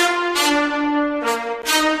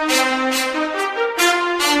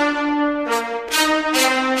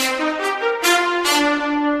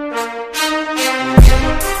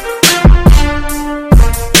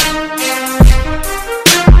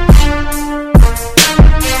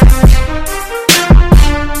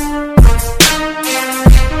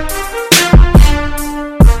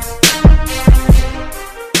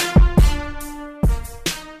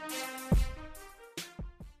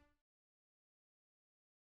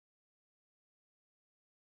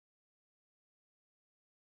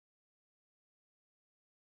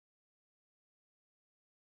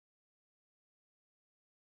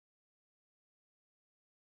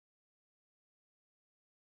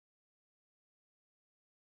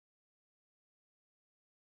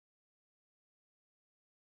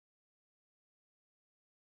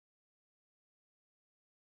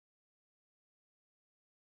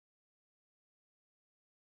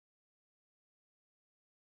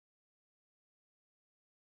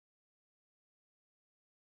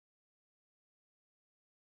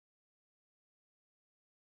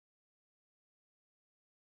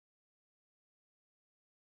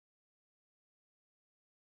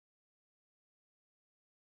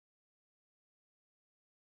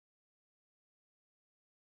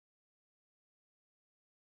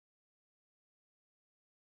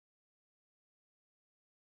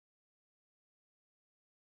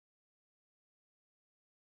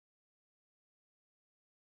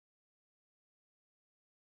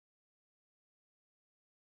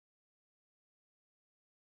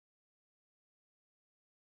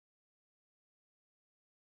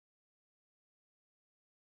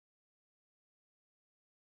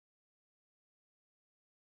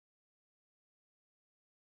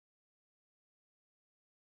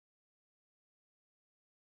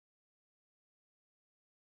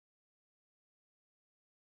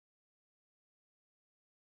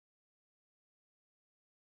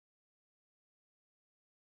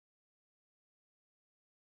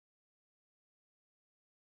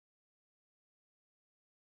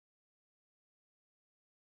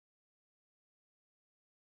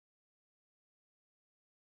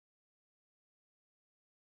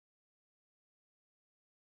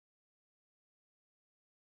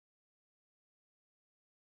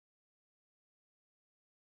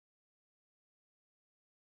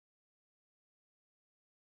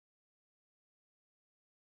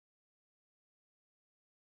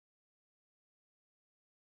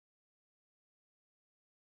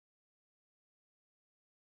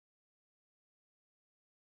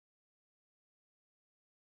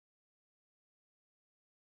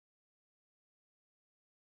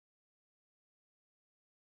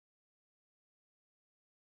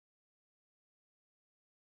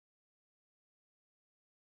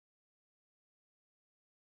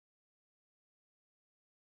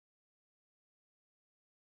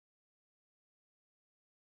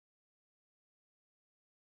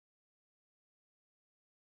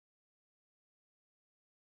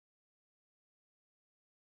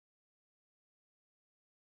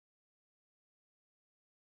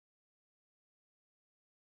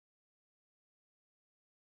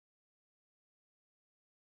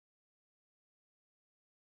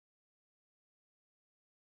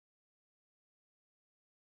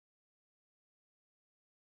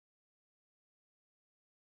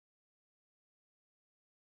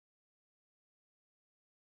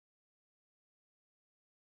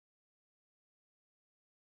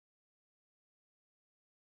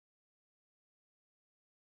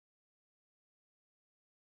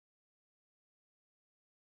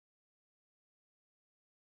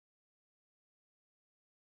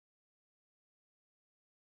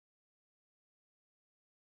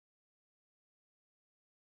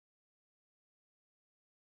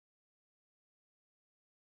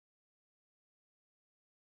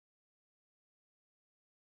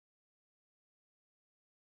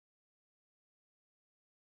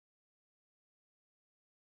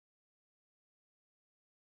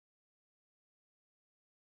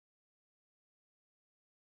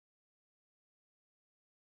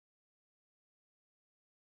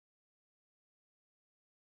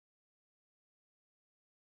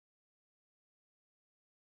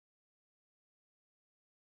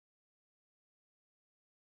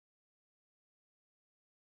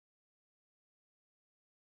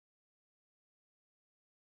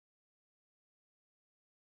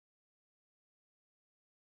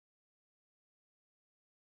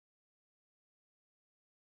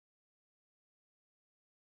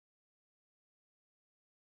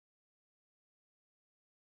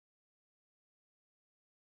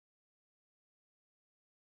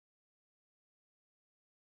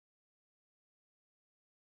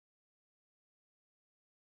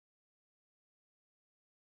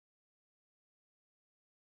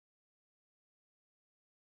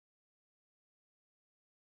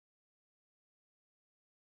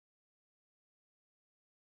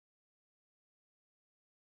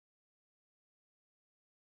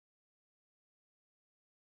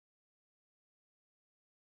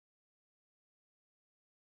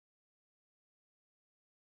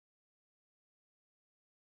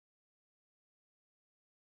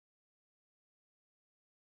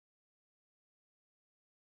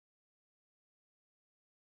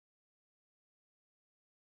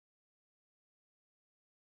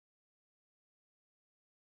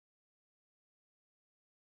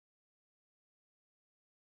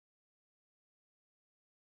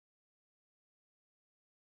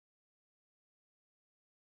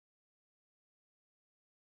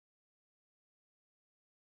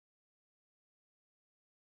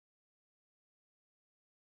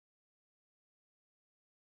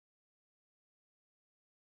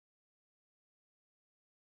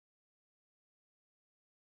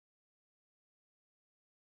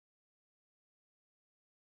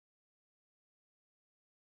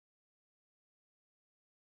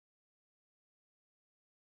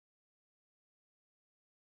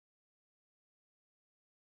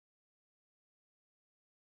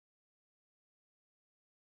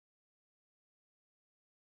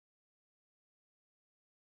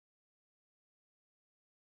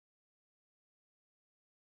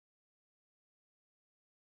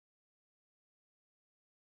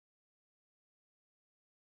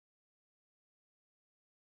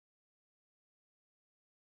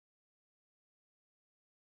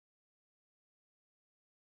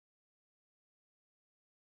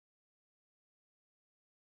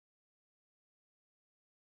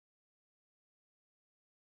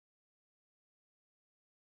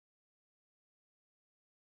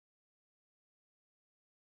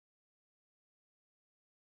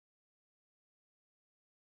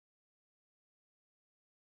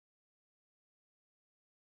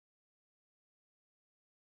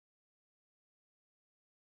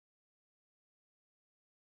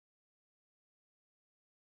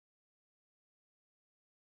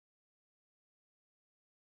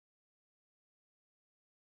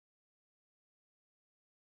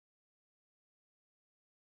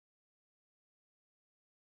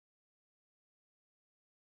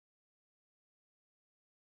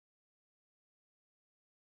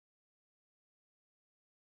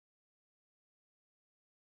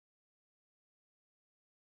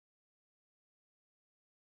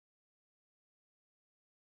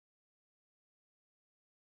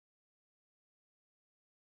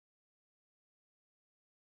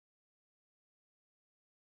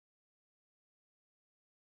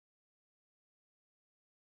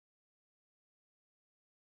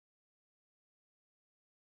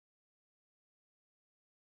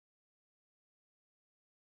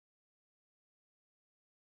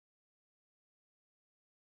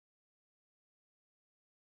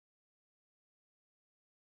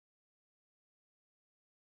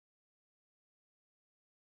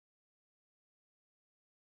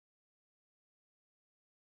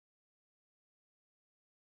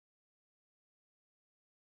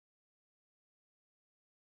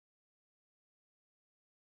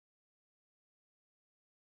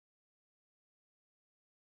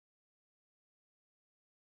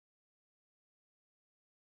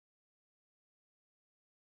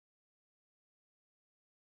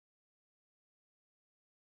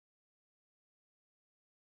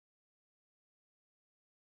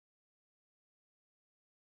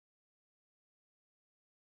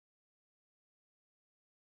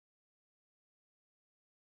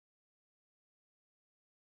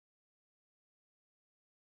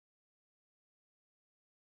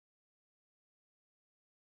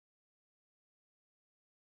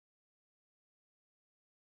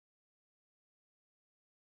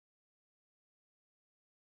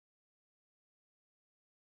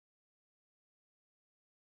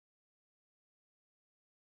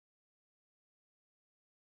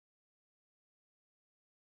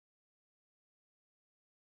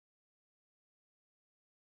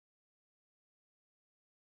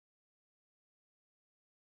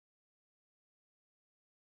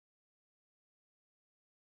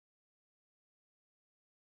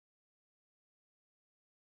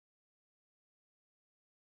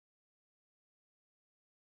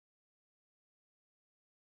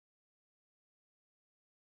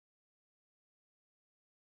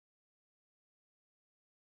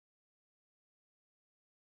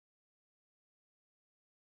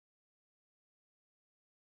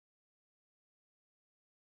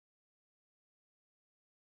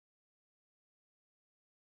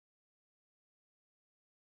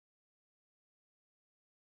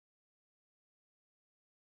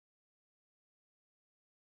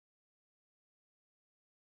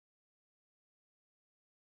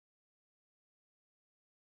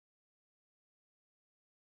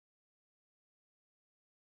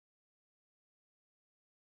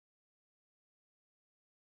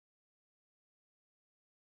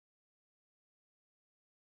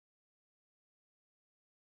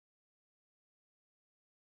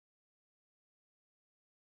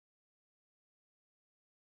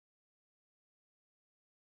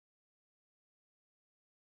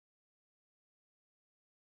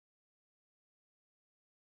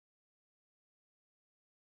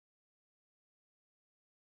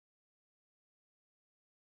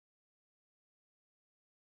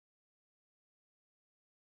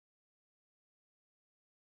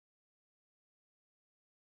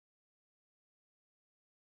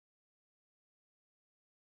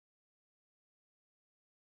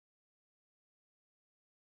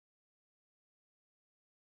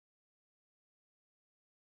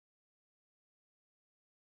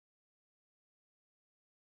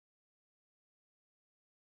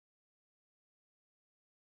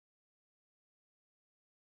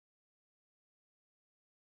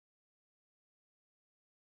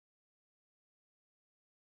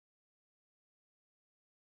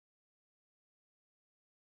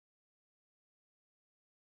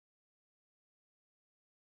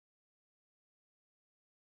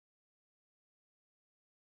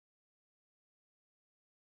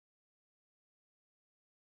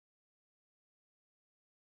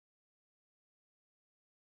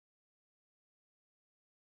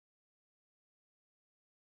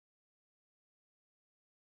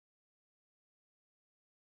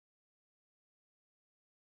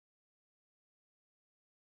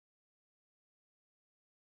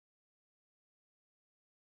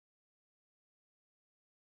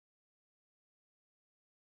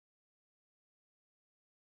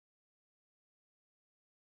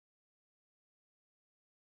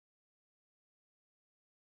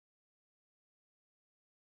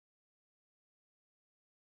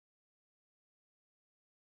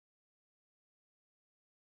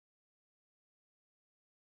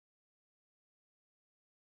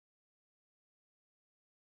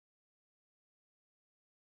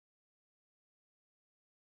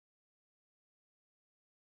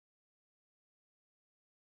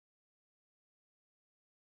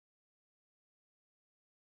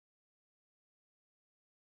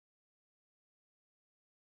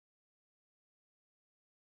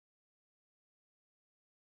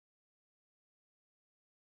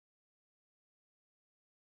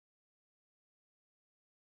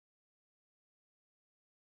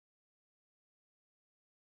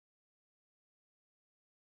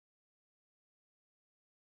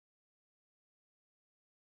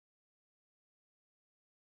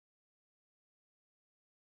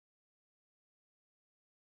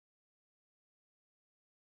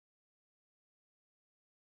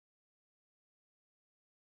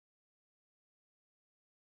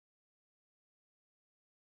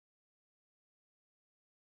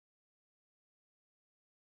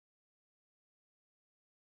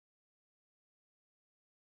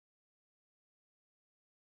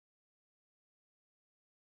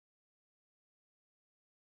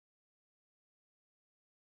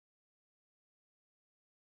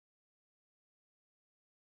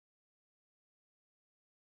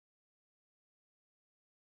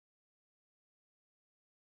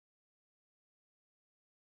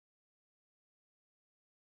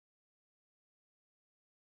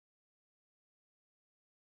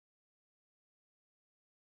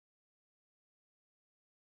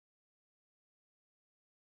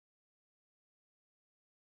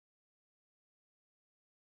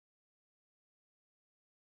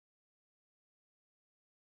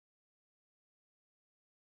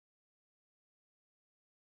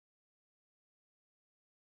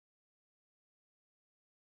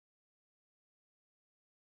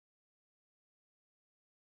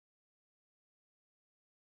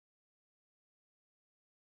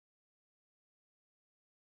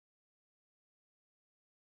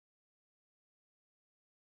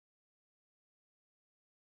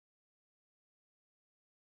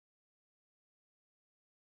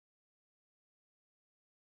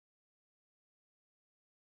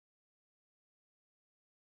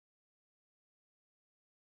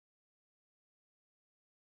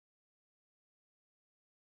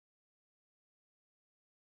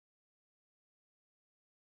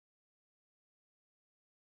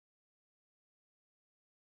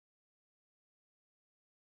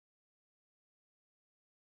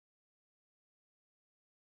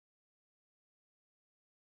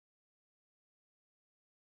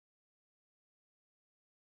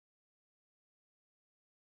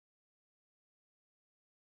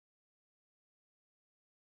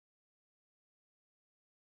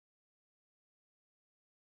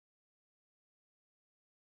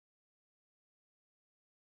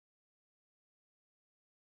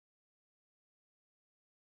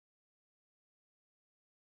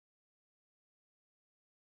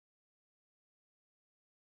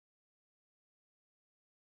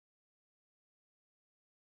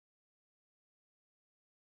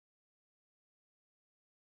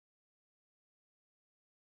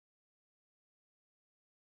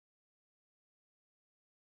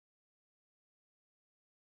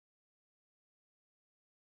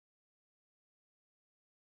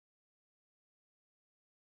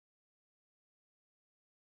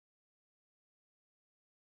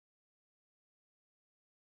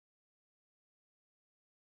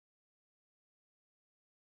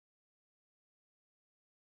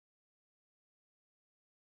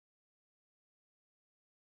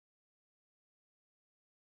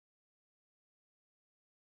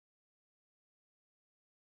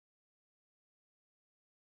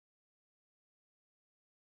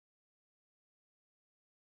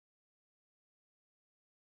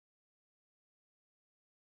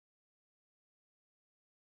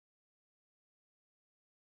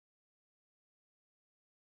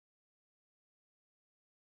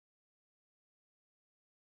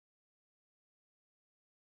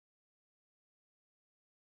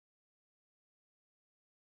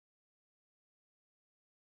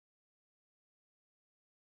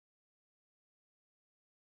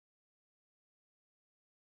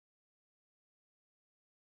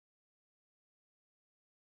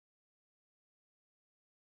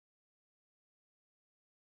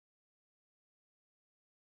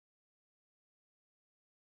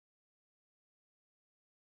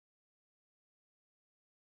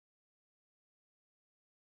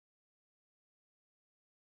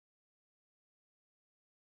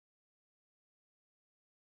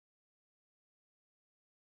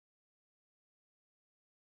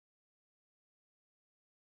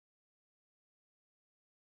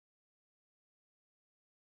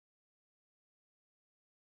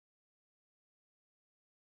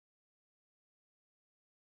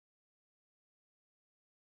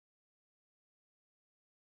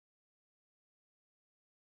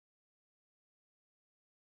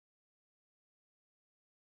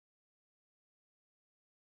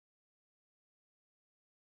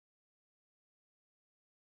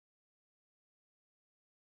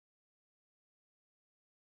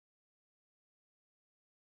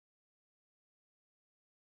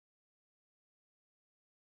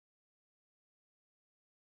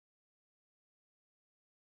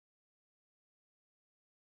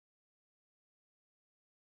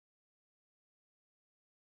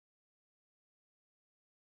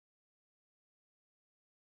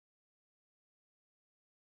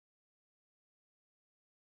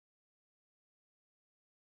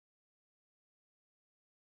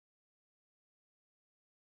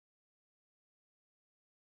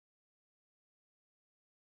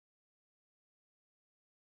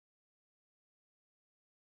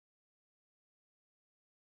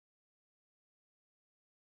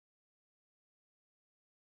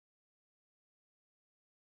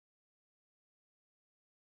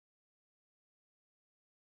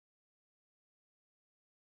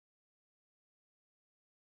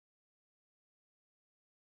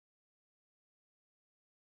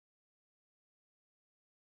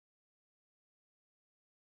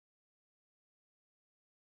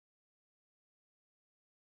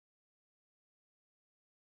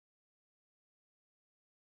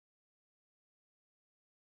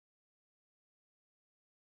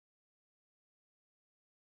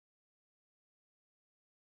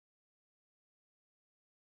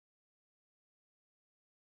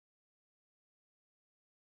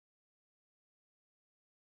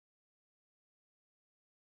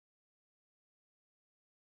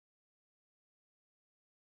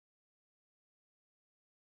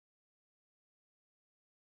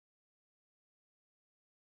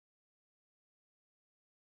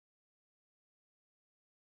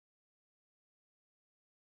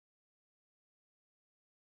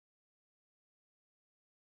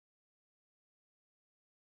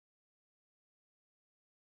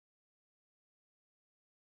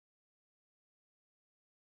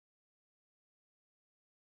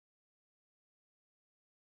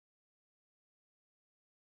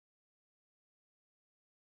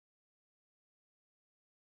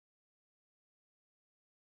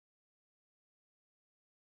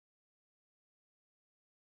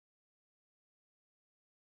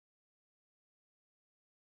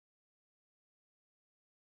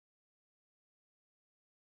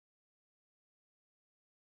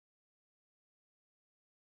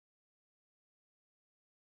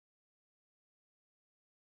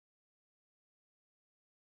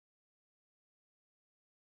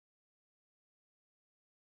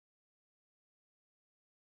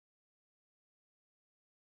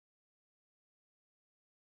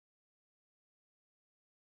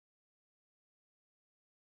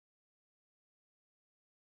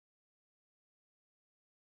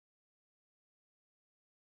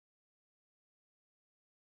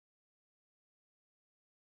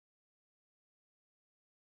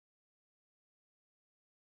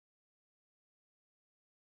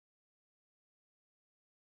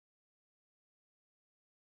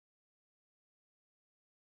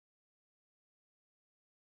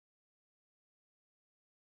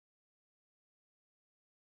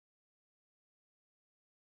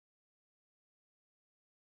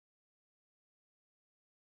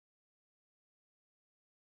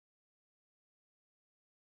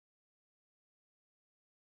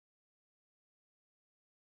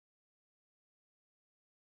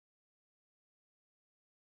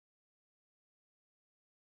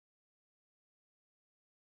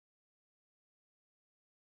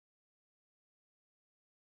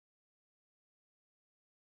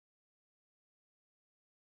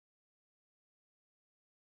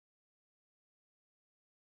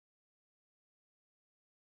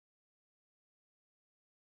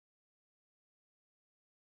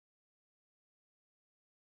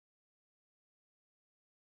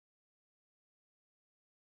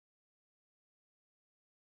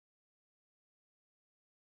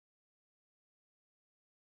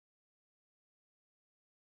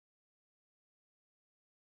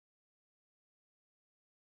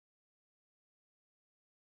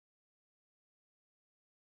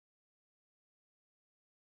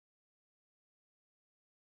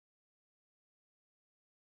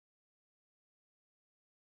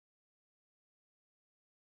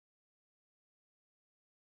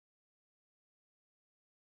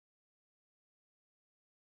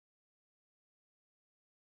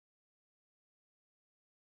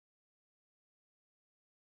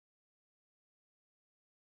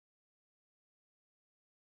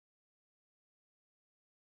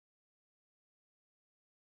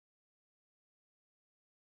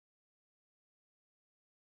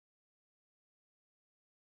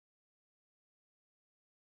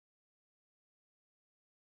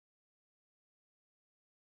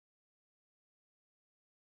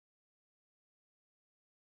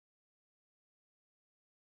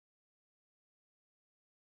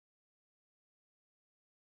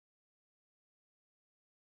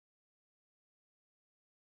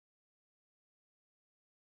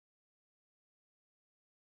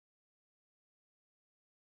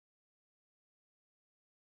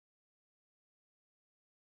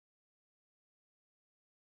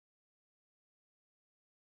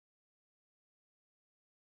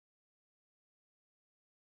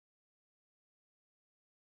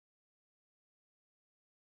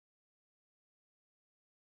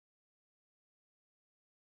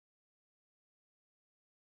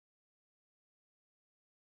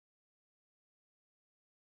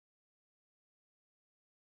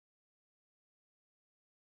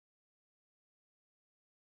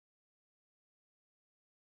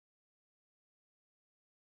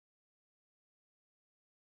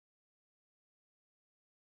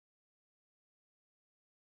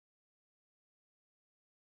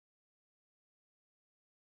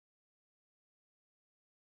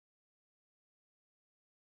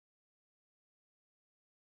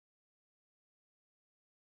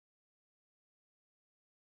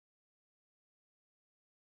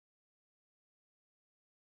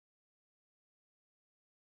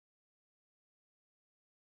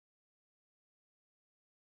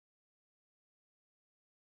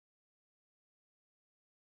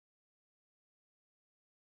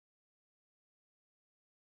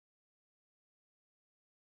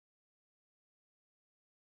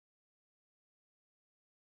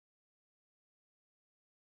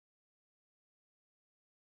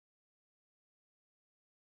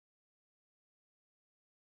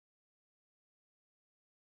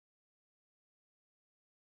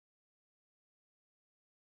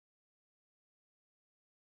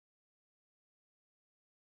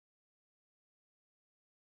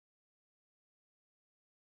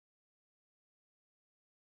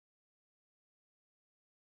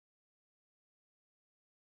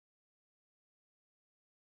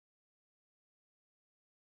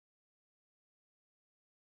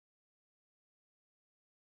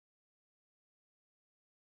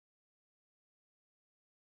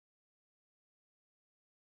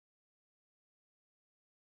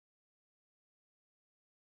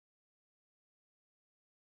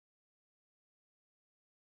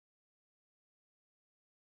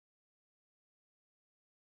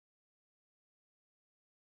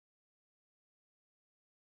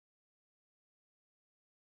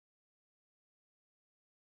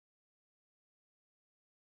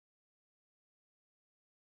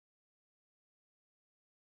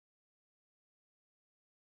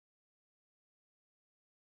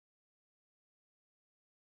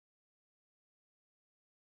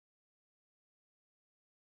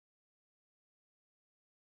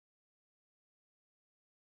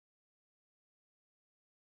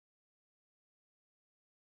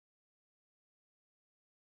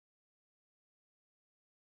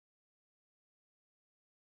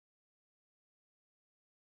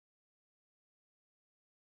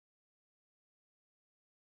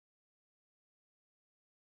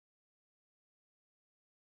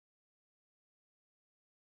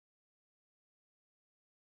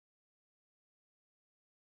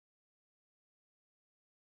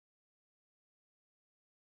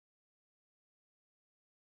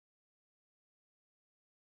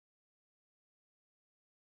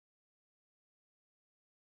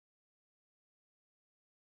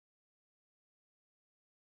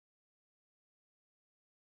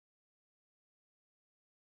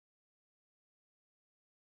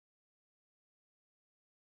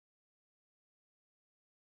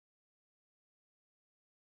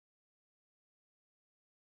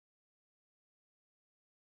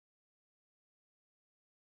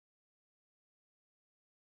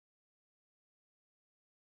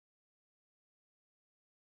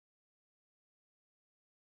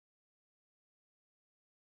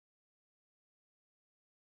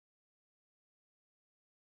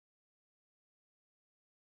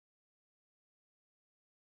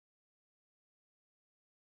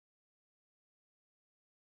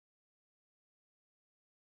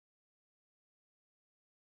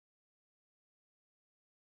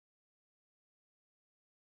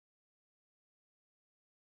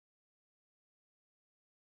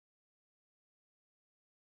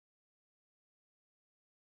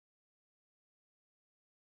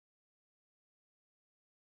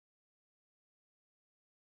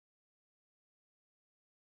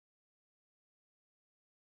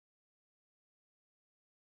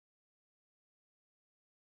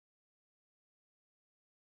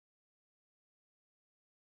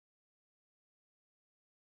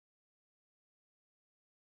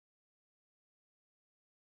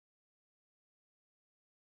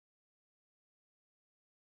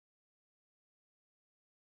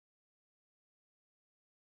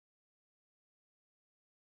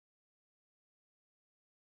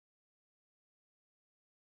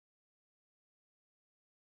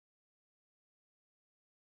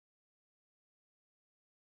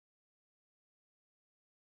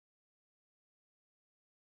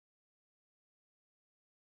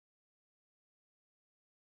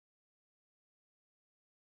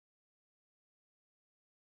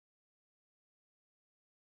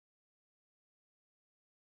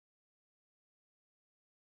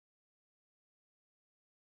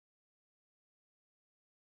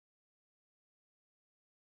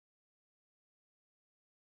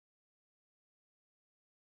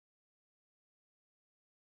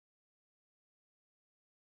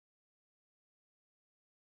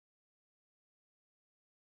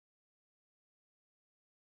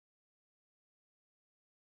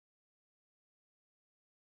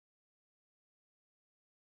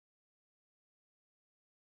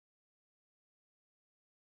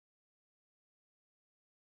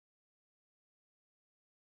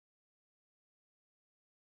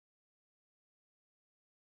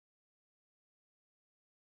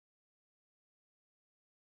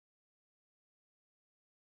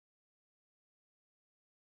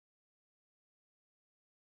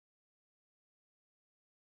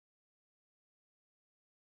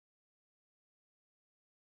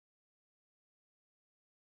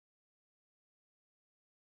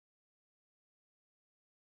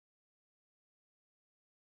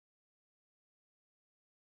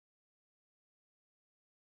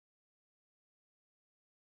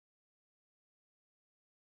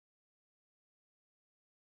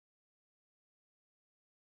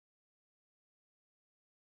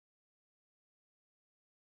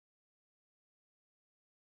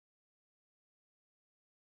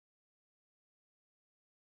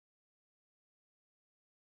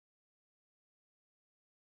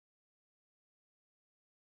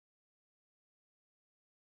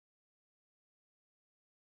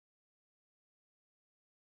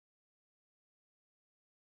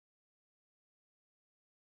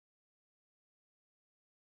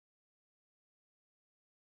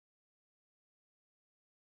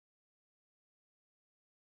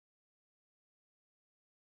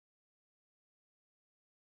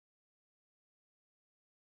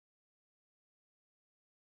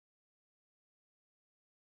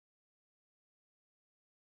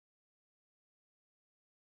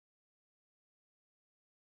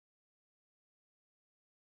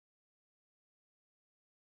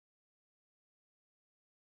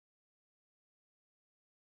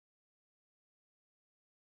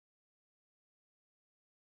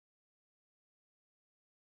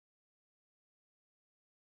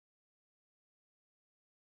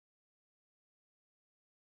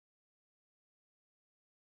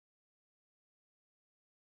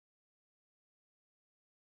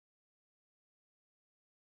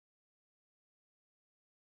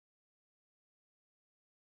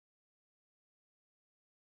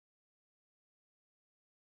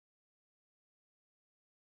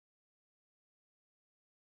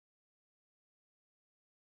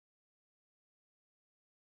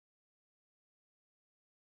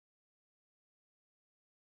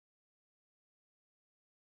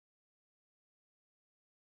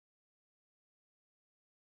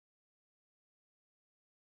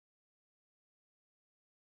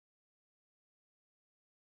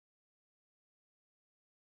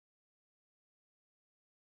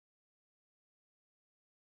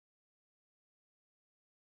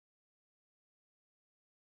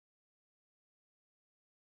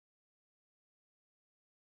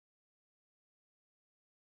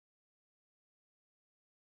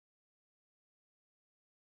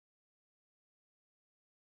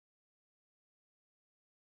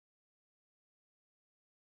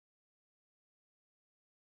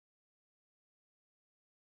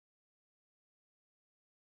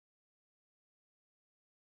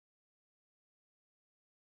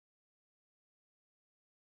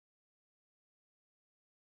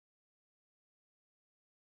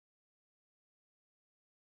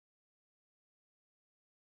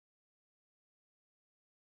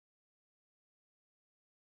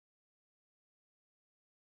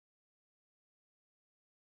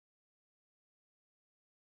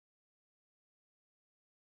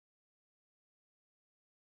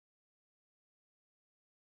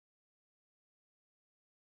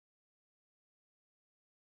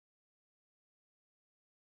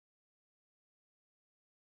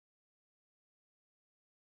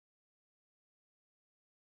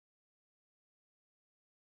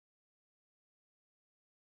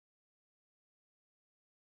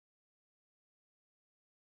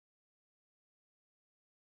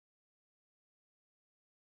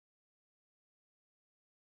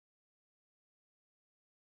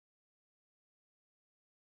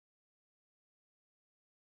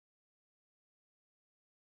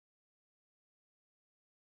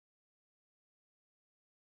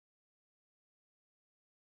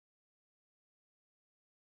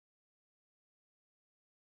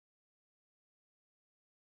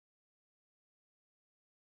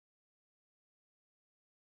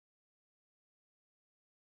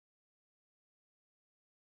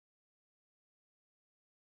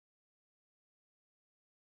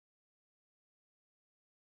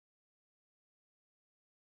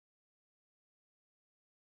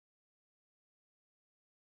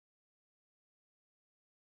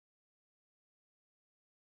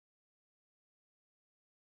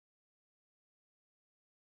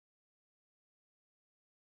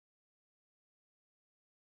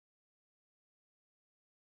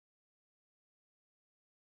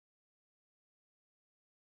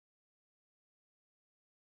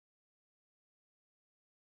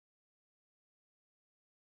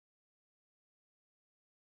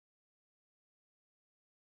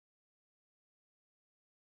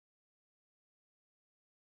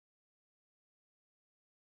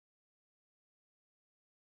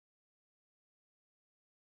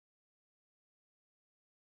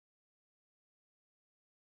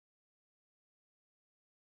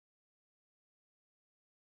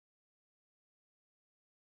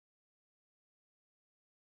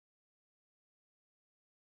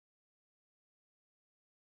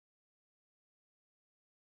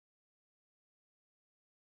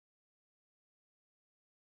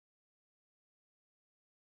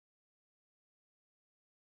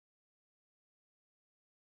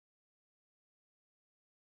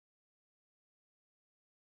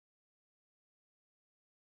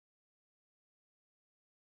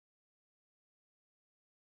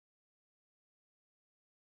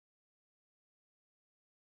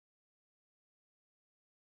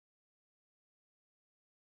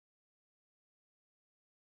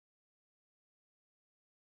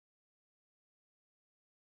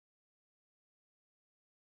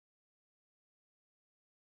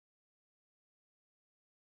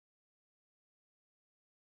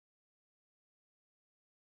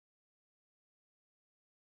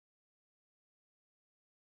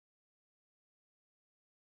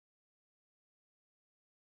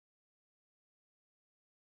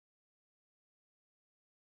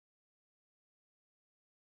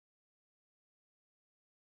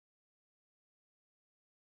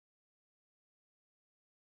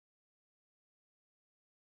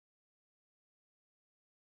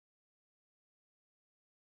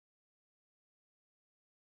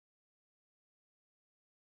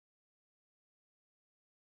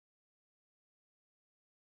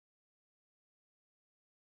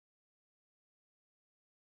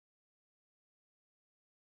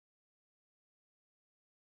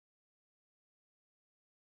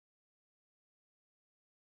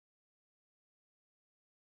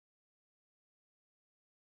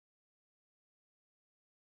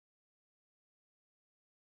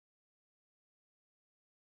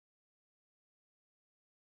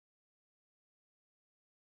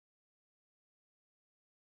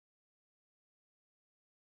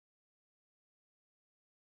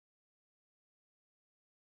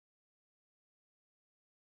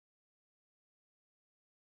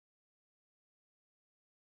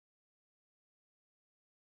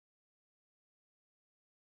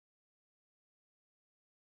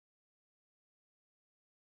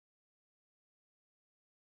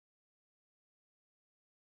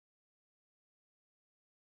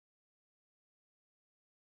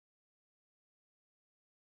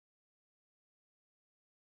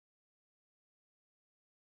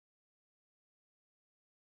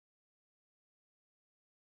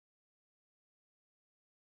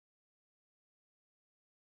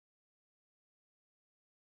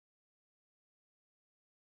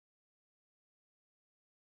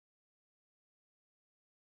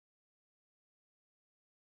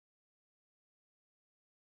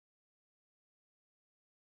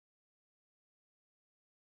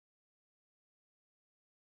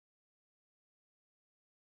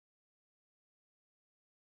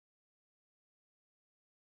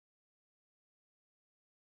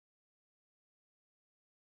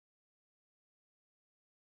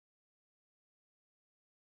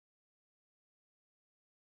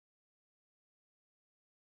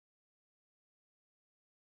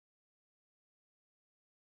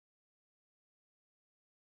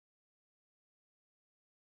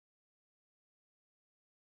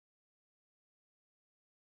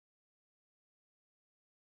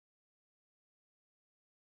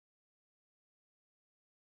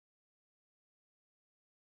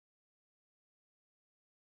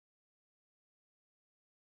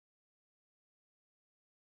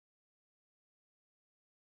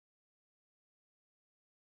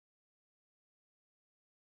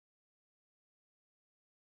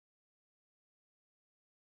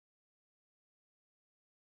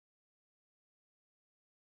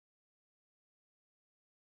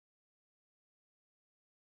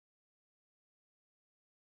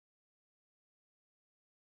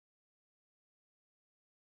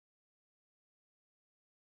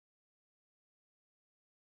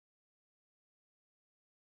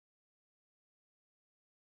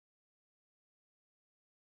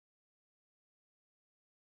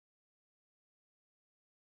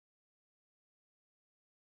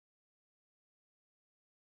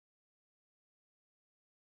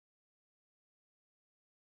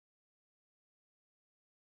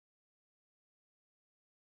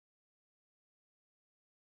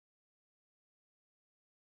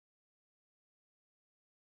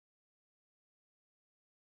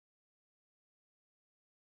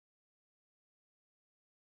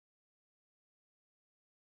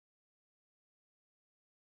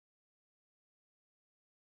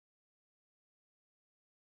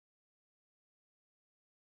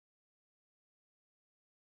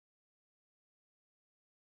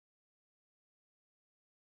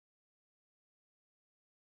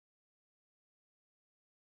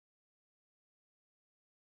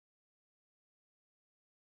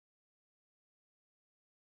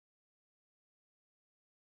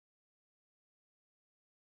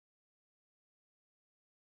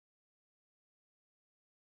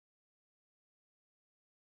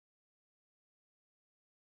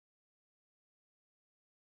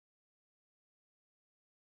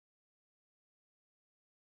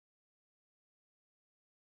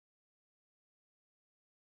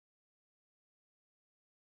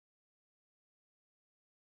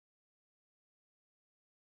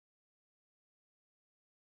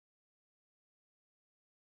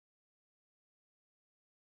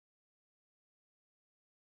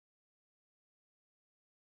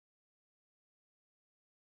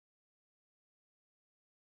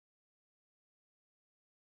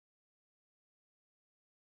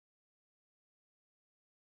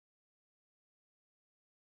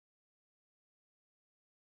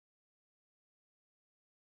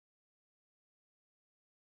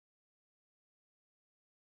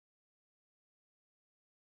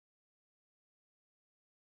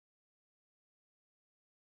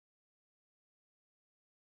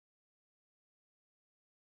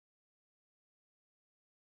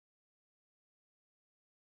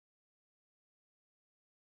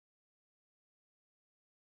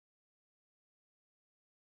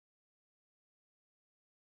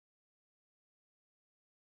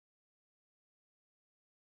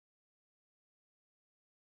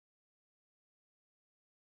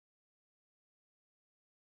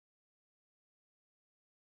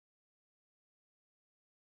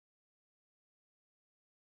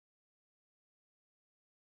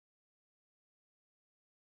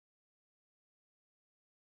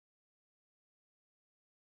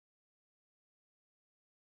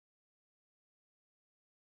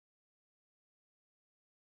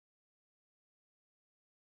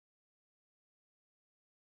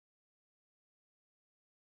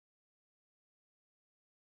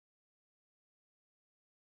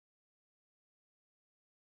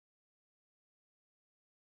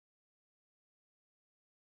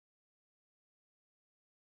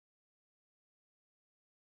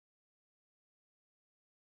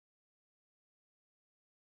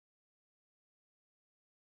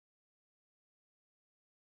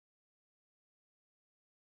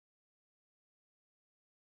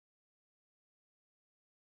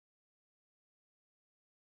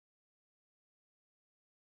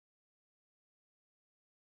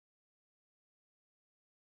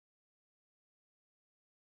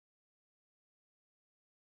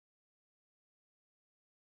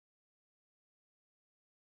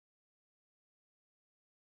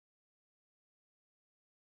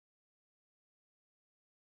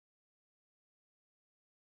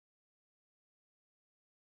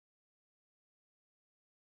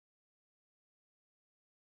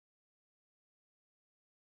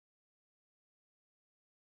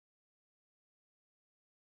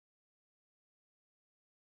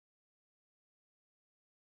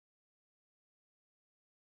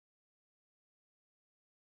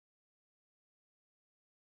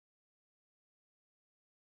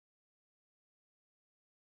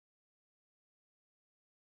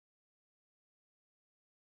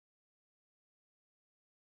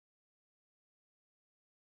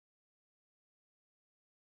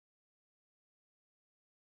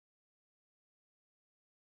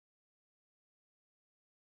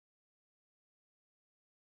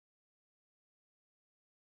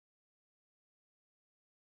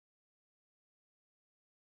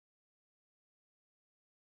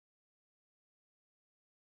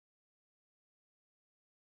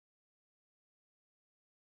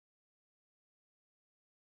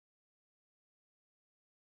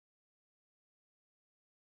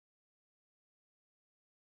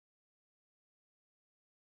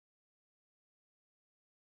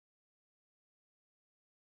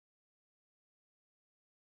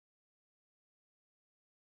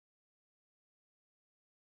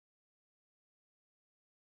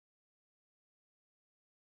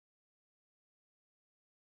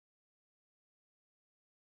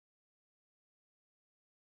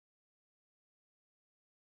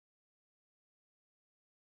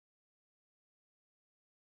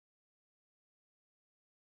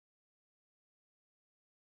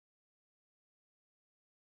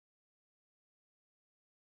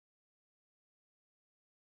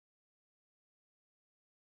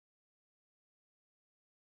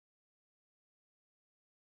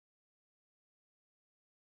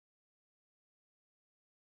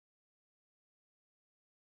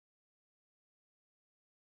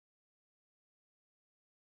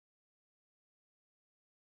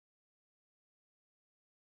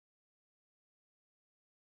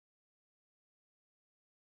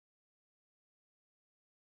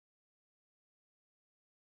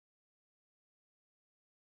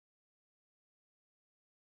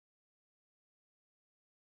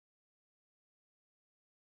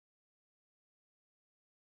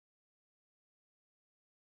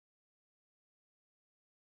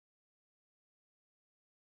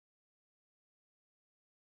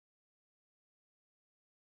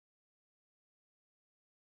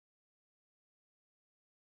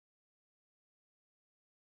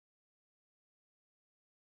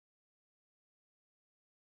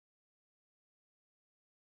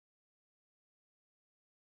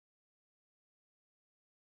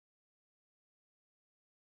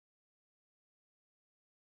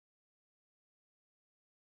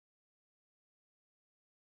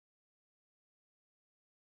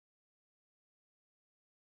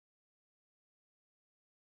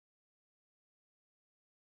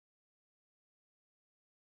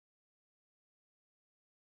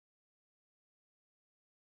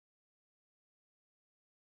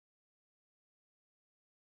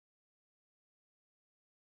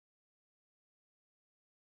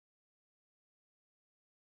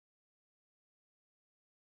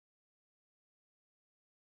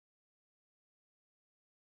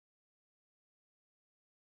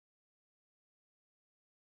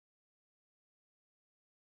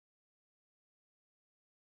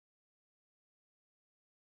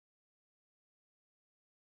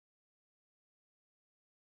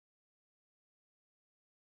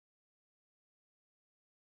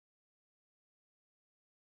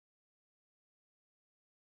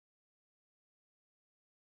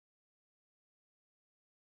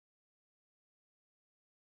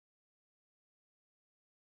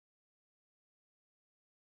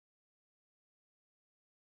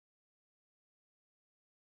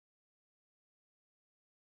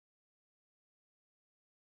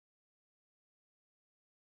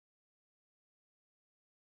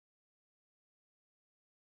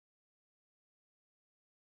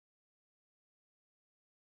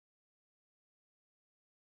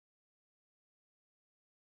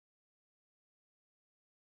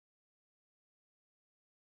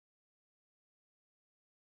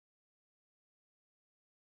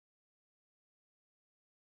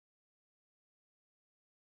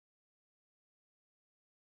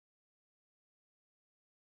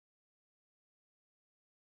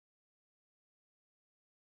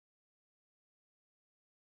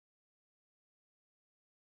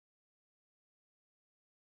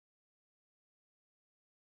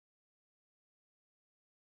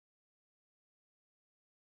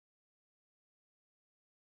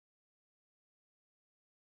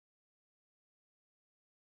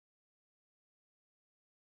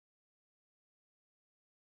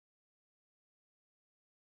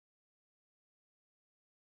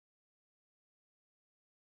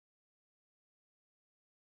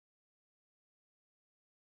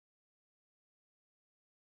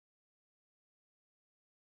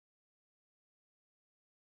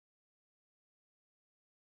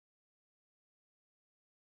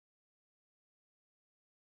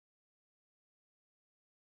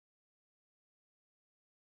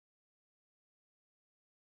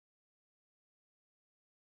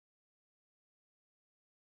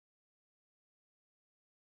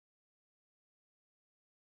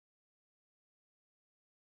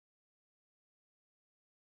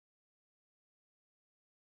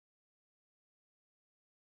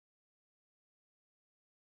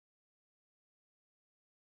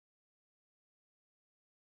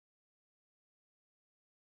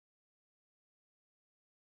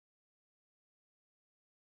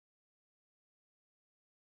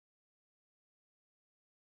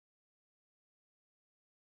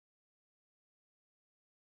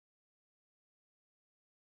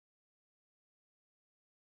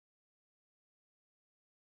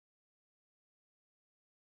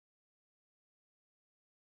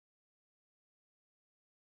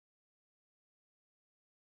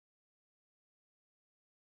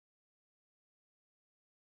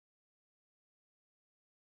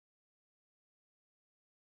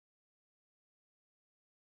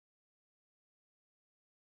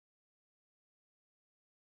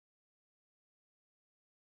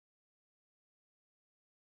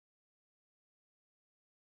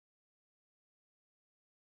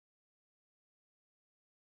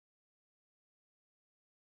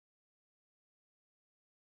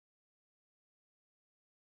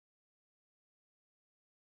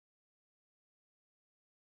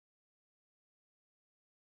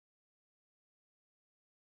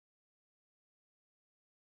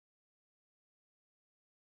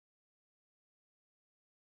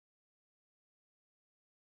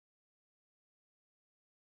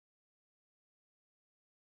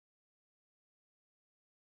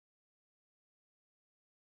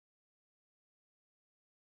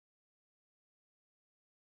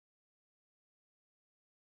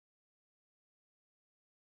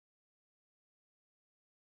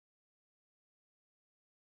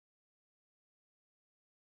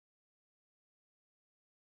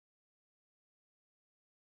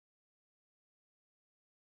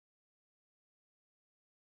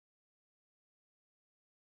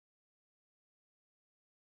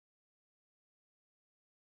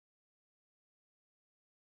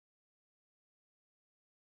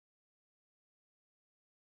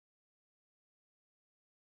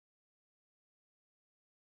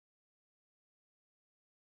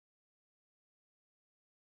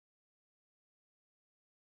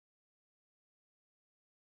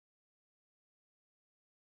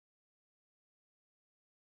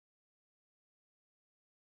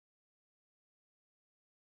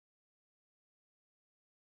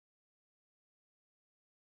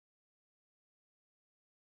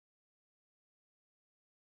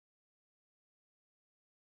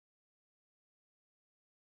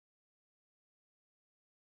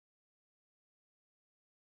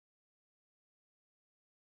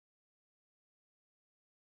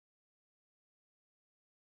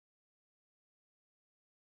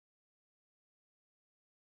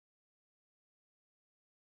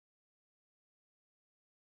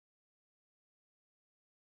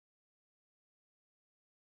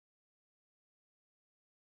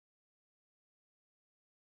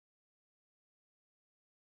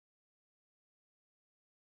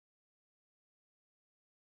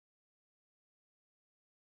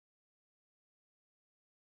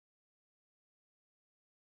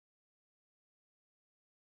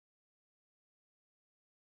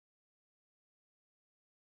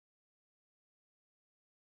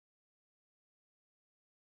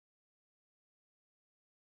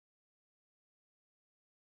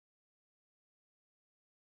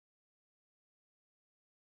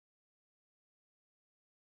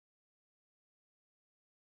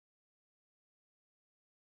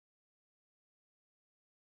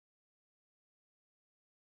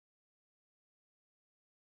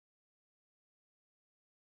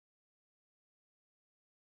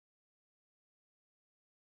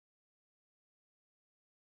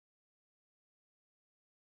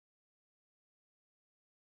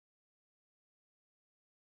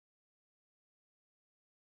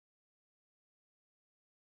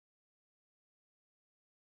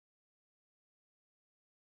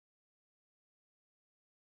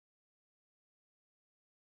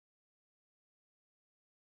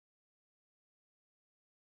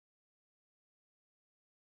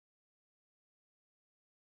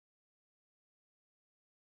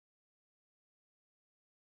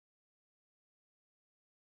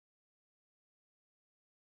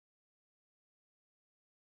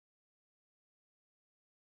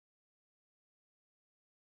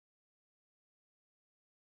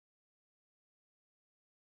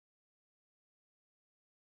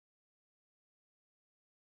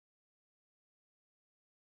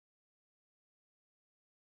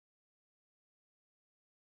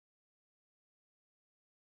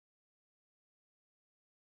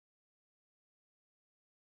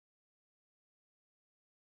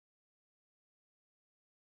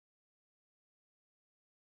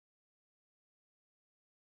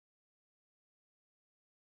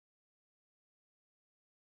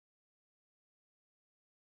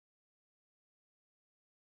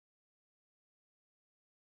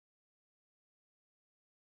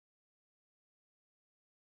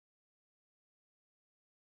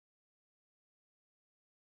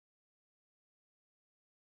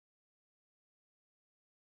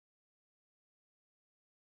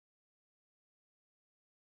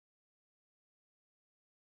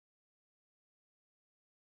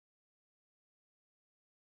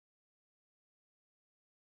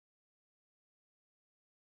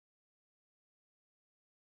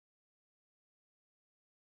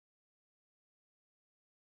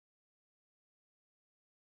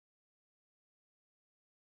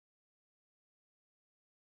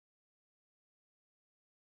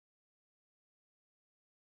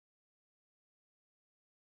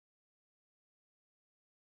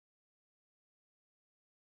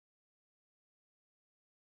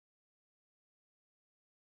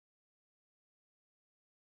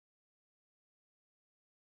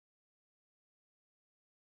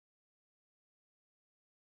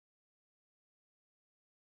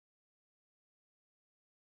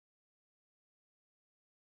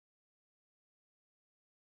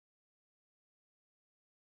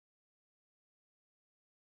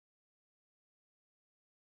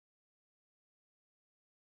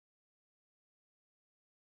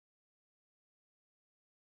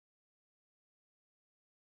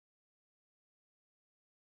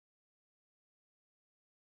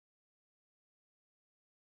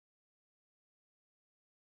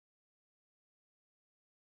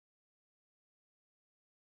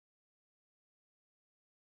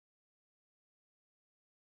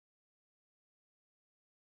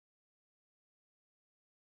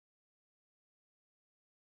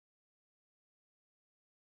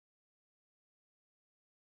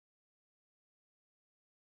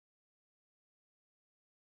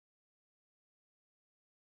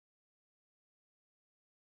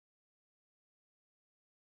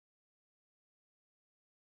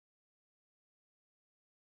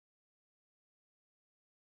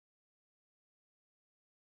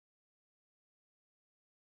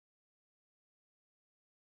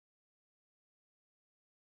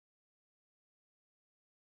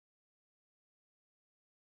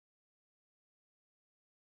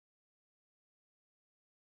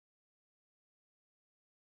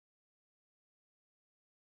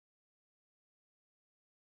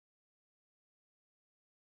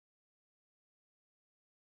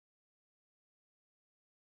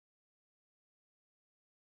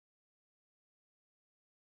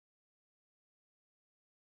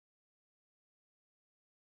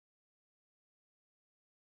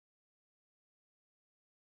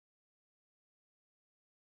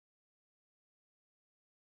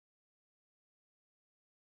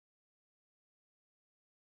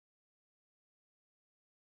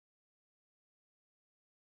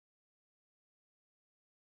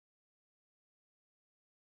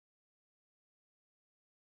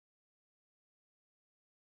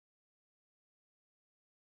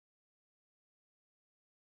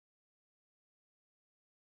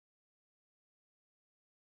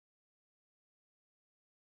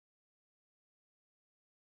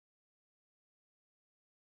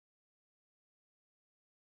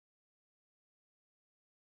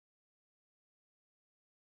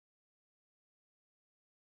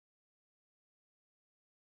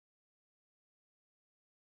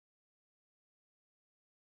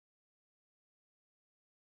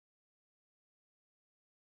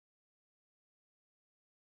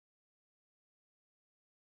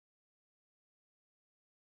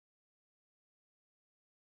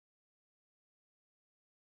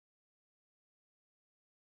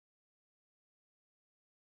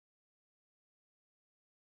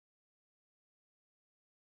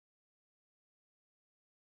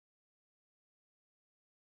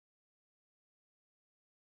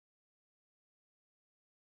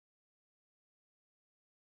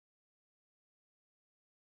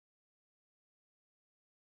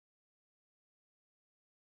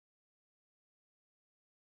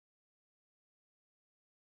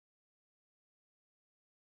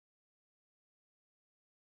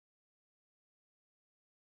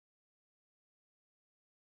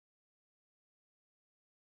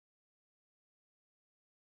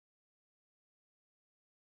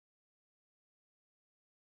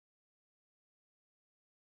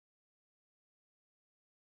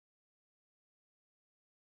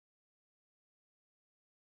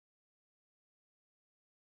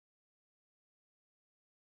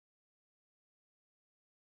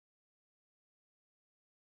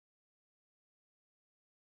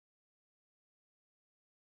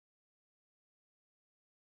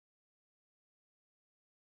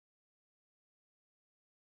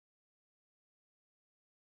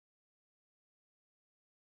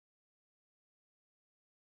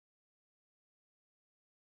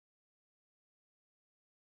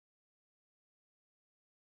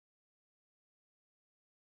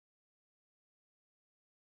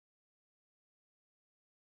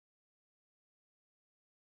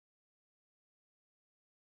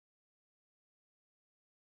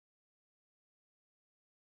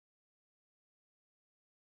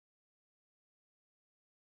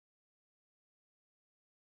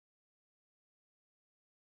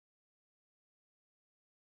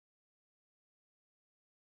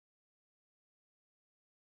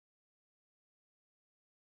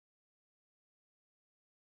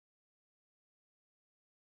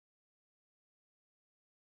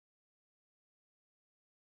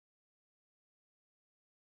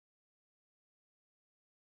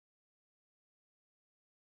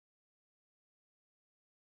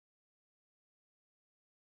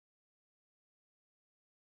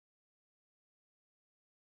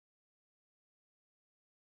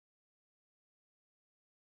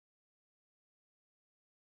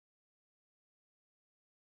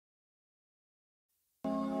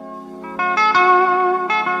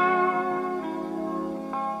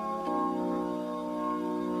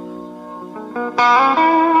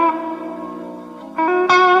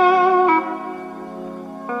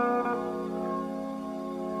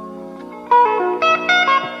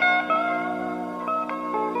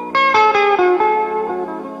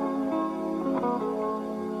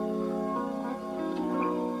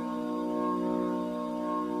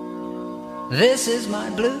 This is my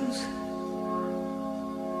blues,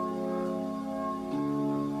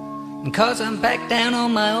 and 'cause I'm back down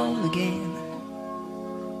on my own again.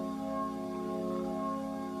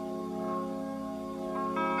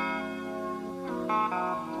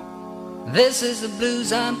 This is the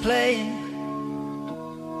blues I'm playing.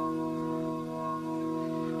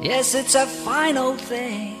 Yes, it's a fine old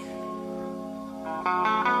thing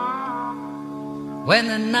when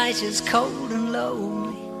the night is cold and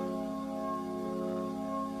lonely.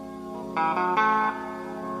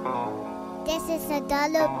 This is a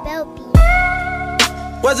dollar bill beat.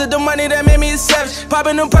 Was it the money that made me a savage?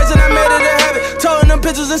 Popping them prices and I made it a habit. Towing them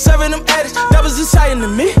pictures and serving them addicts. That was exciting to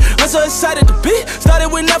me. I'm so excited to be. Started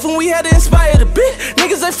with nothing, we had to inspire the beat.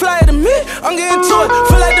 Niggas, they fly to me. I'm getting to it,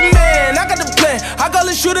 feel like the man. I got the plan. I call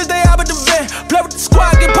the shooters, they out with the van. Play with the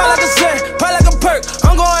squad, get pop like a sand. Pop like a perk,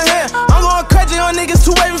 I'm going ham. I'm going crazy on niggas,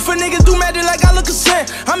 too wavy for niggas. Do magic like I look a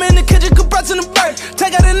sand. I'm in the kitchen, compressing the bird.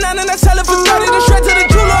 Take out a 9 and I sell it for 30. The straight to the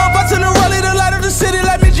jeweler, I'm busting the rollie. The light of the city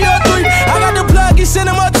like me GO3. I got the plug, he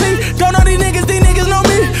sending my team. Don't know these niggas know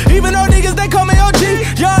me. Even though niggas, they call me OG.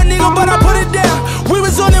 Young nigga, but I put it down. We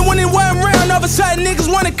was on it when it wasn't round. All of a sudden, niggas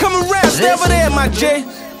wanna come around. Stay over there, my J.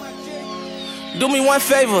 Do me one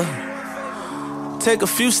favor. Take a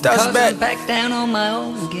few steps back. I'm back down on my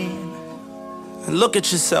own again. And look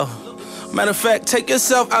at yourself. Matter of fact, take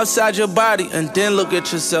yourself outside your body and then look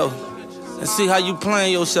at yourself. And see how you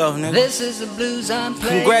playing yourself, nigga. This is the blues I'm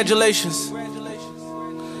playing. Congratulations.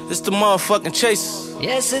 It's the motherfucking Chase.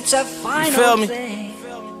 Yes, it's a fine old thing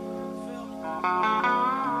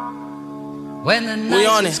when the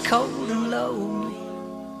night is cold and lonely.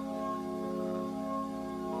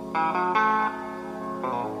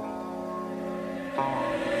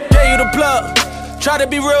 Gave you the plug. Try to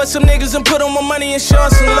be real with some niggas and put on my money and show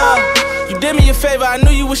some love. You did me a favor, I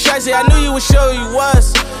knew you was shicey, I knew you would show you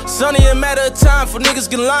was. It's only a matter of time for niggas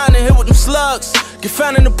get lying and hit with them slugs. Get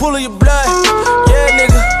found in the pool of your blood. Yeah,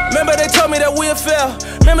 nigga. Remember they told me that we'll fail.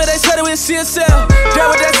 Remember they said it was CSL. That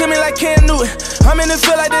what that to me like Cam Newton. I'm in the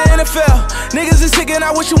field like the NFL. Niggas is sick and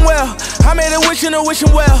I wish them well. I made a wish and a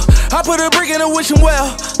wishing well. I put a brick in a wishing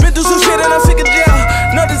well. Been through some shit and I'm sick of jail.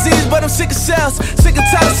 No disease, but I'm sick of cells. Sick of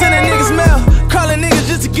tired of sending niggas mail. Calling niggas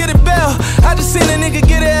just to get a bell. I just seen a nigga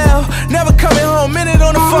get a L. Never coming home, minute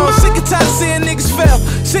on the phone. Sick of tired of seeing niggas fail.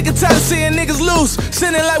 Sick of tired of seeing niggas lose.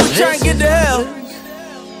 Sending like we trying to get to hell.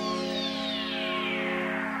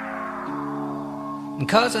 And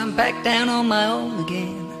 'cause I'm back down on my own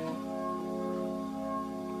again.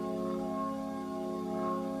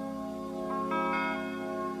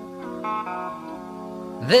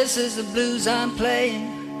 This is the blues I'm playing.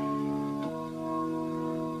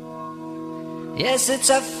 Yes, it's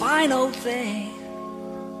a fine old thing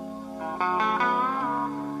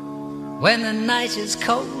when the night is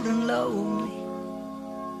cold and lonely.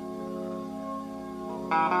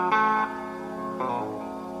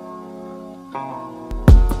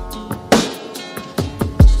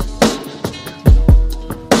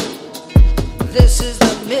 This is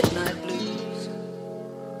the midnight blues.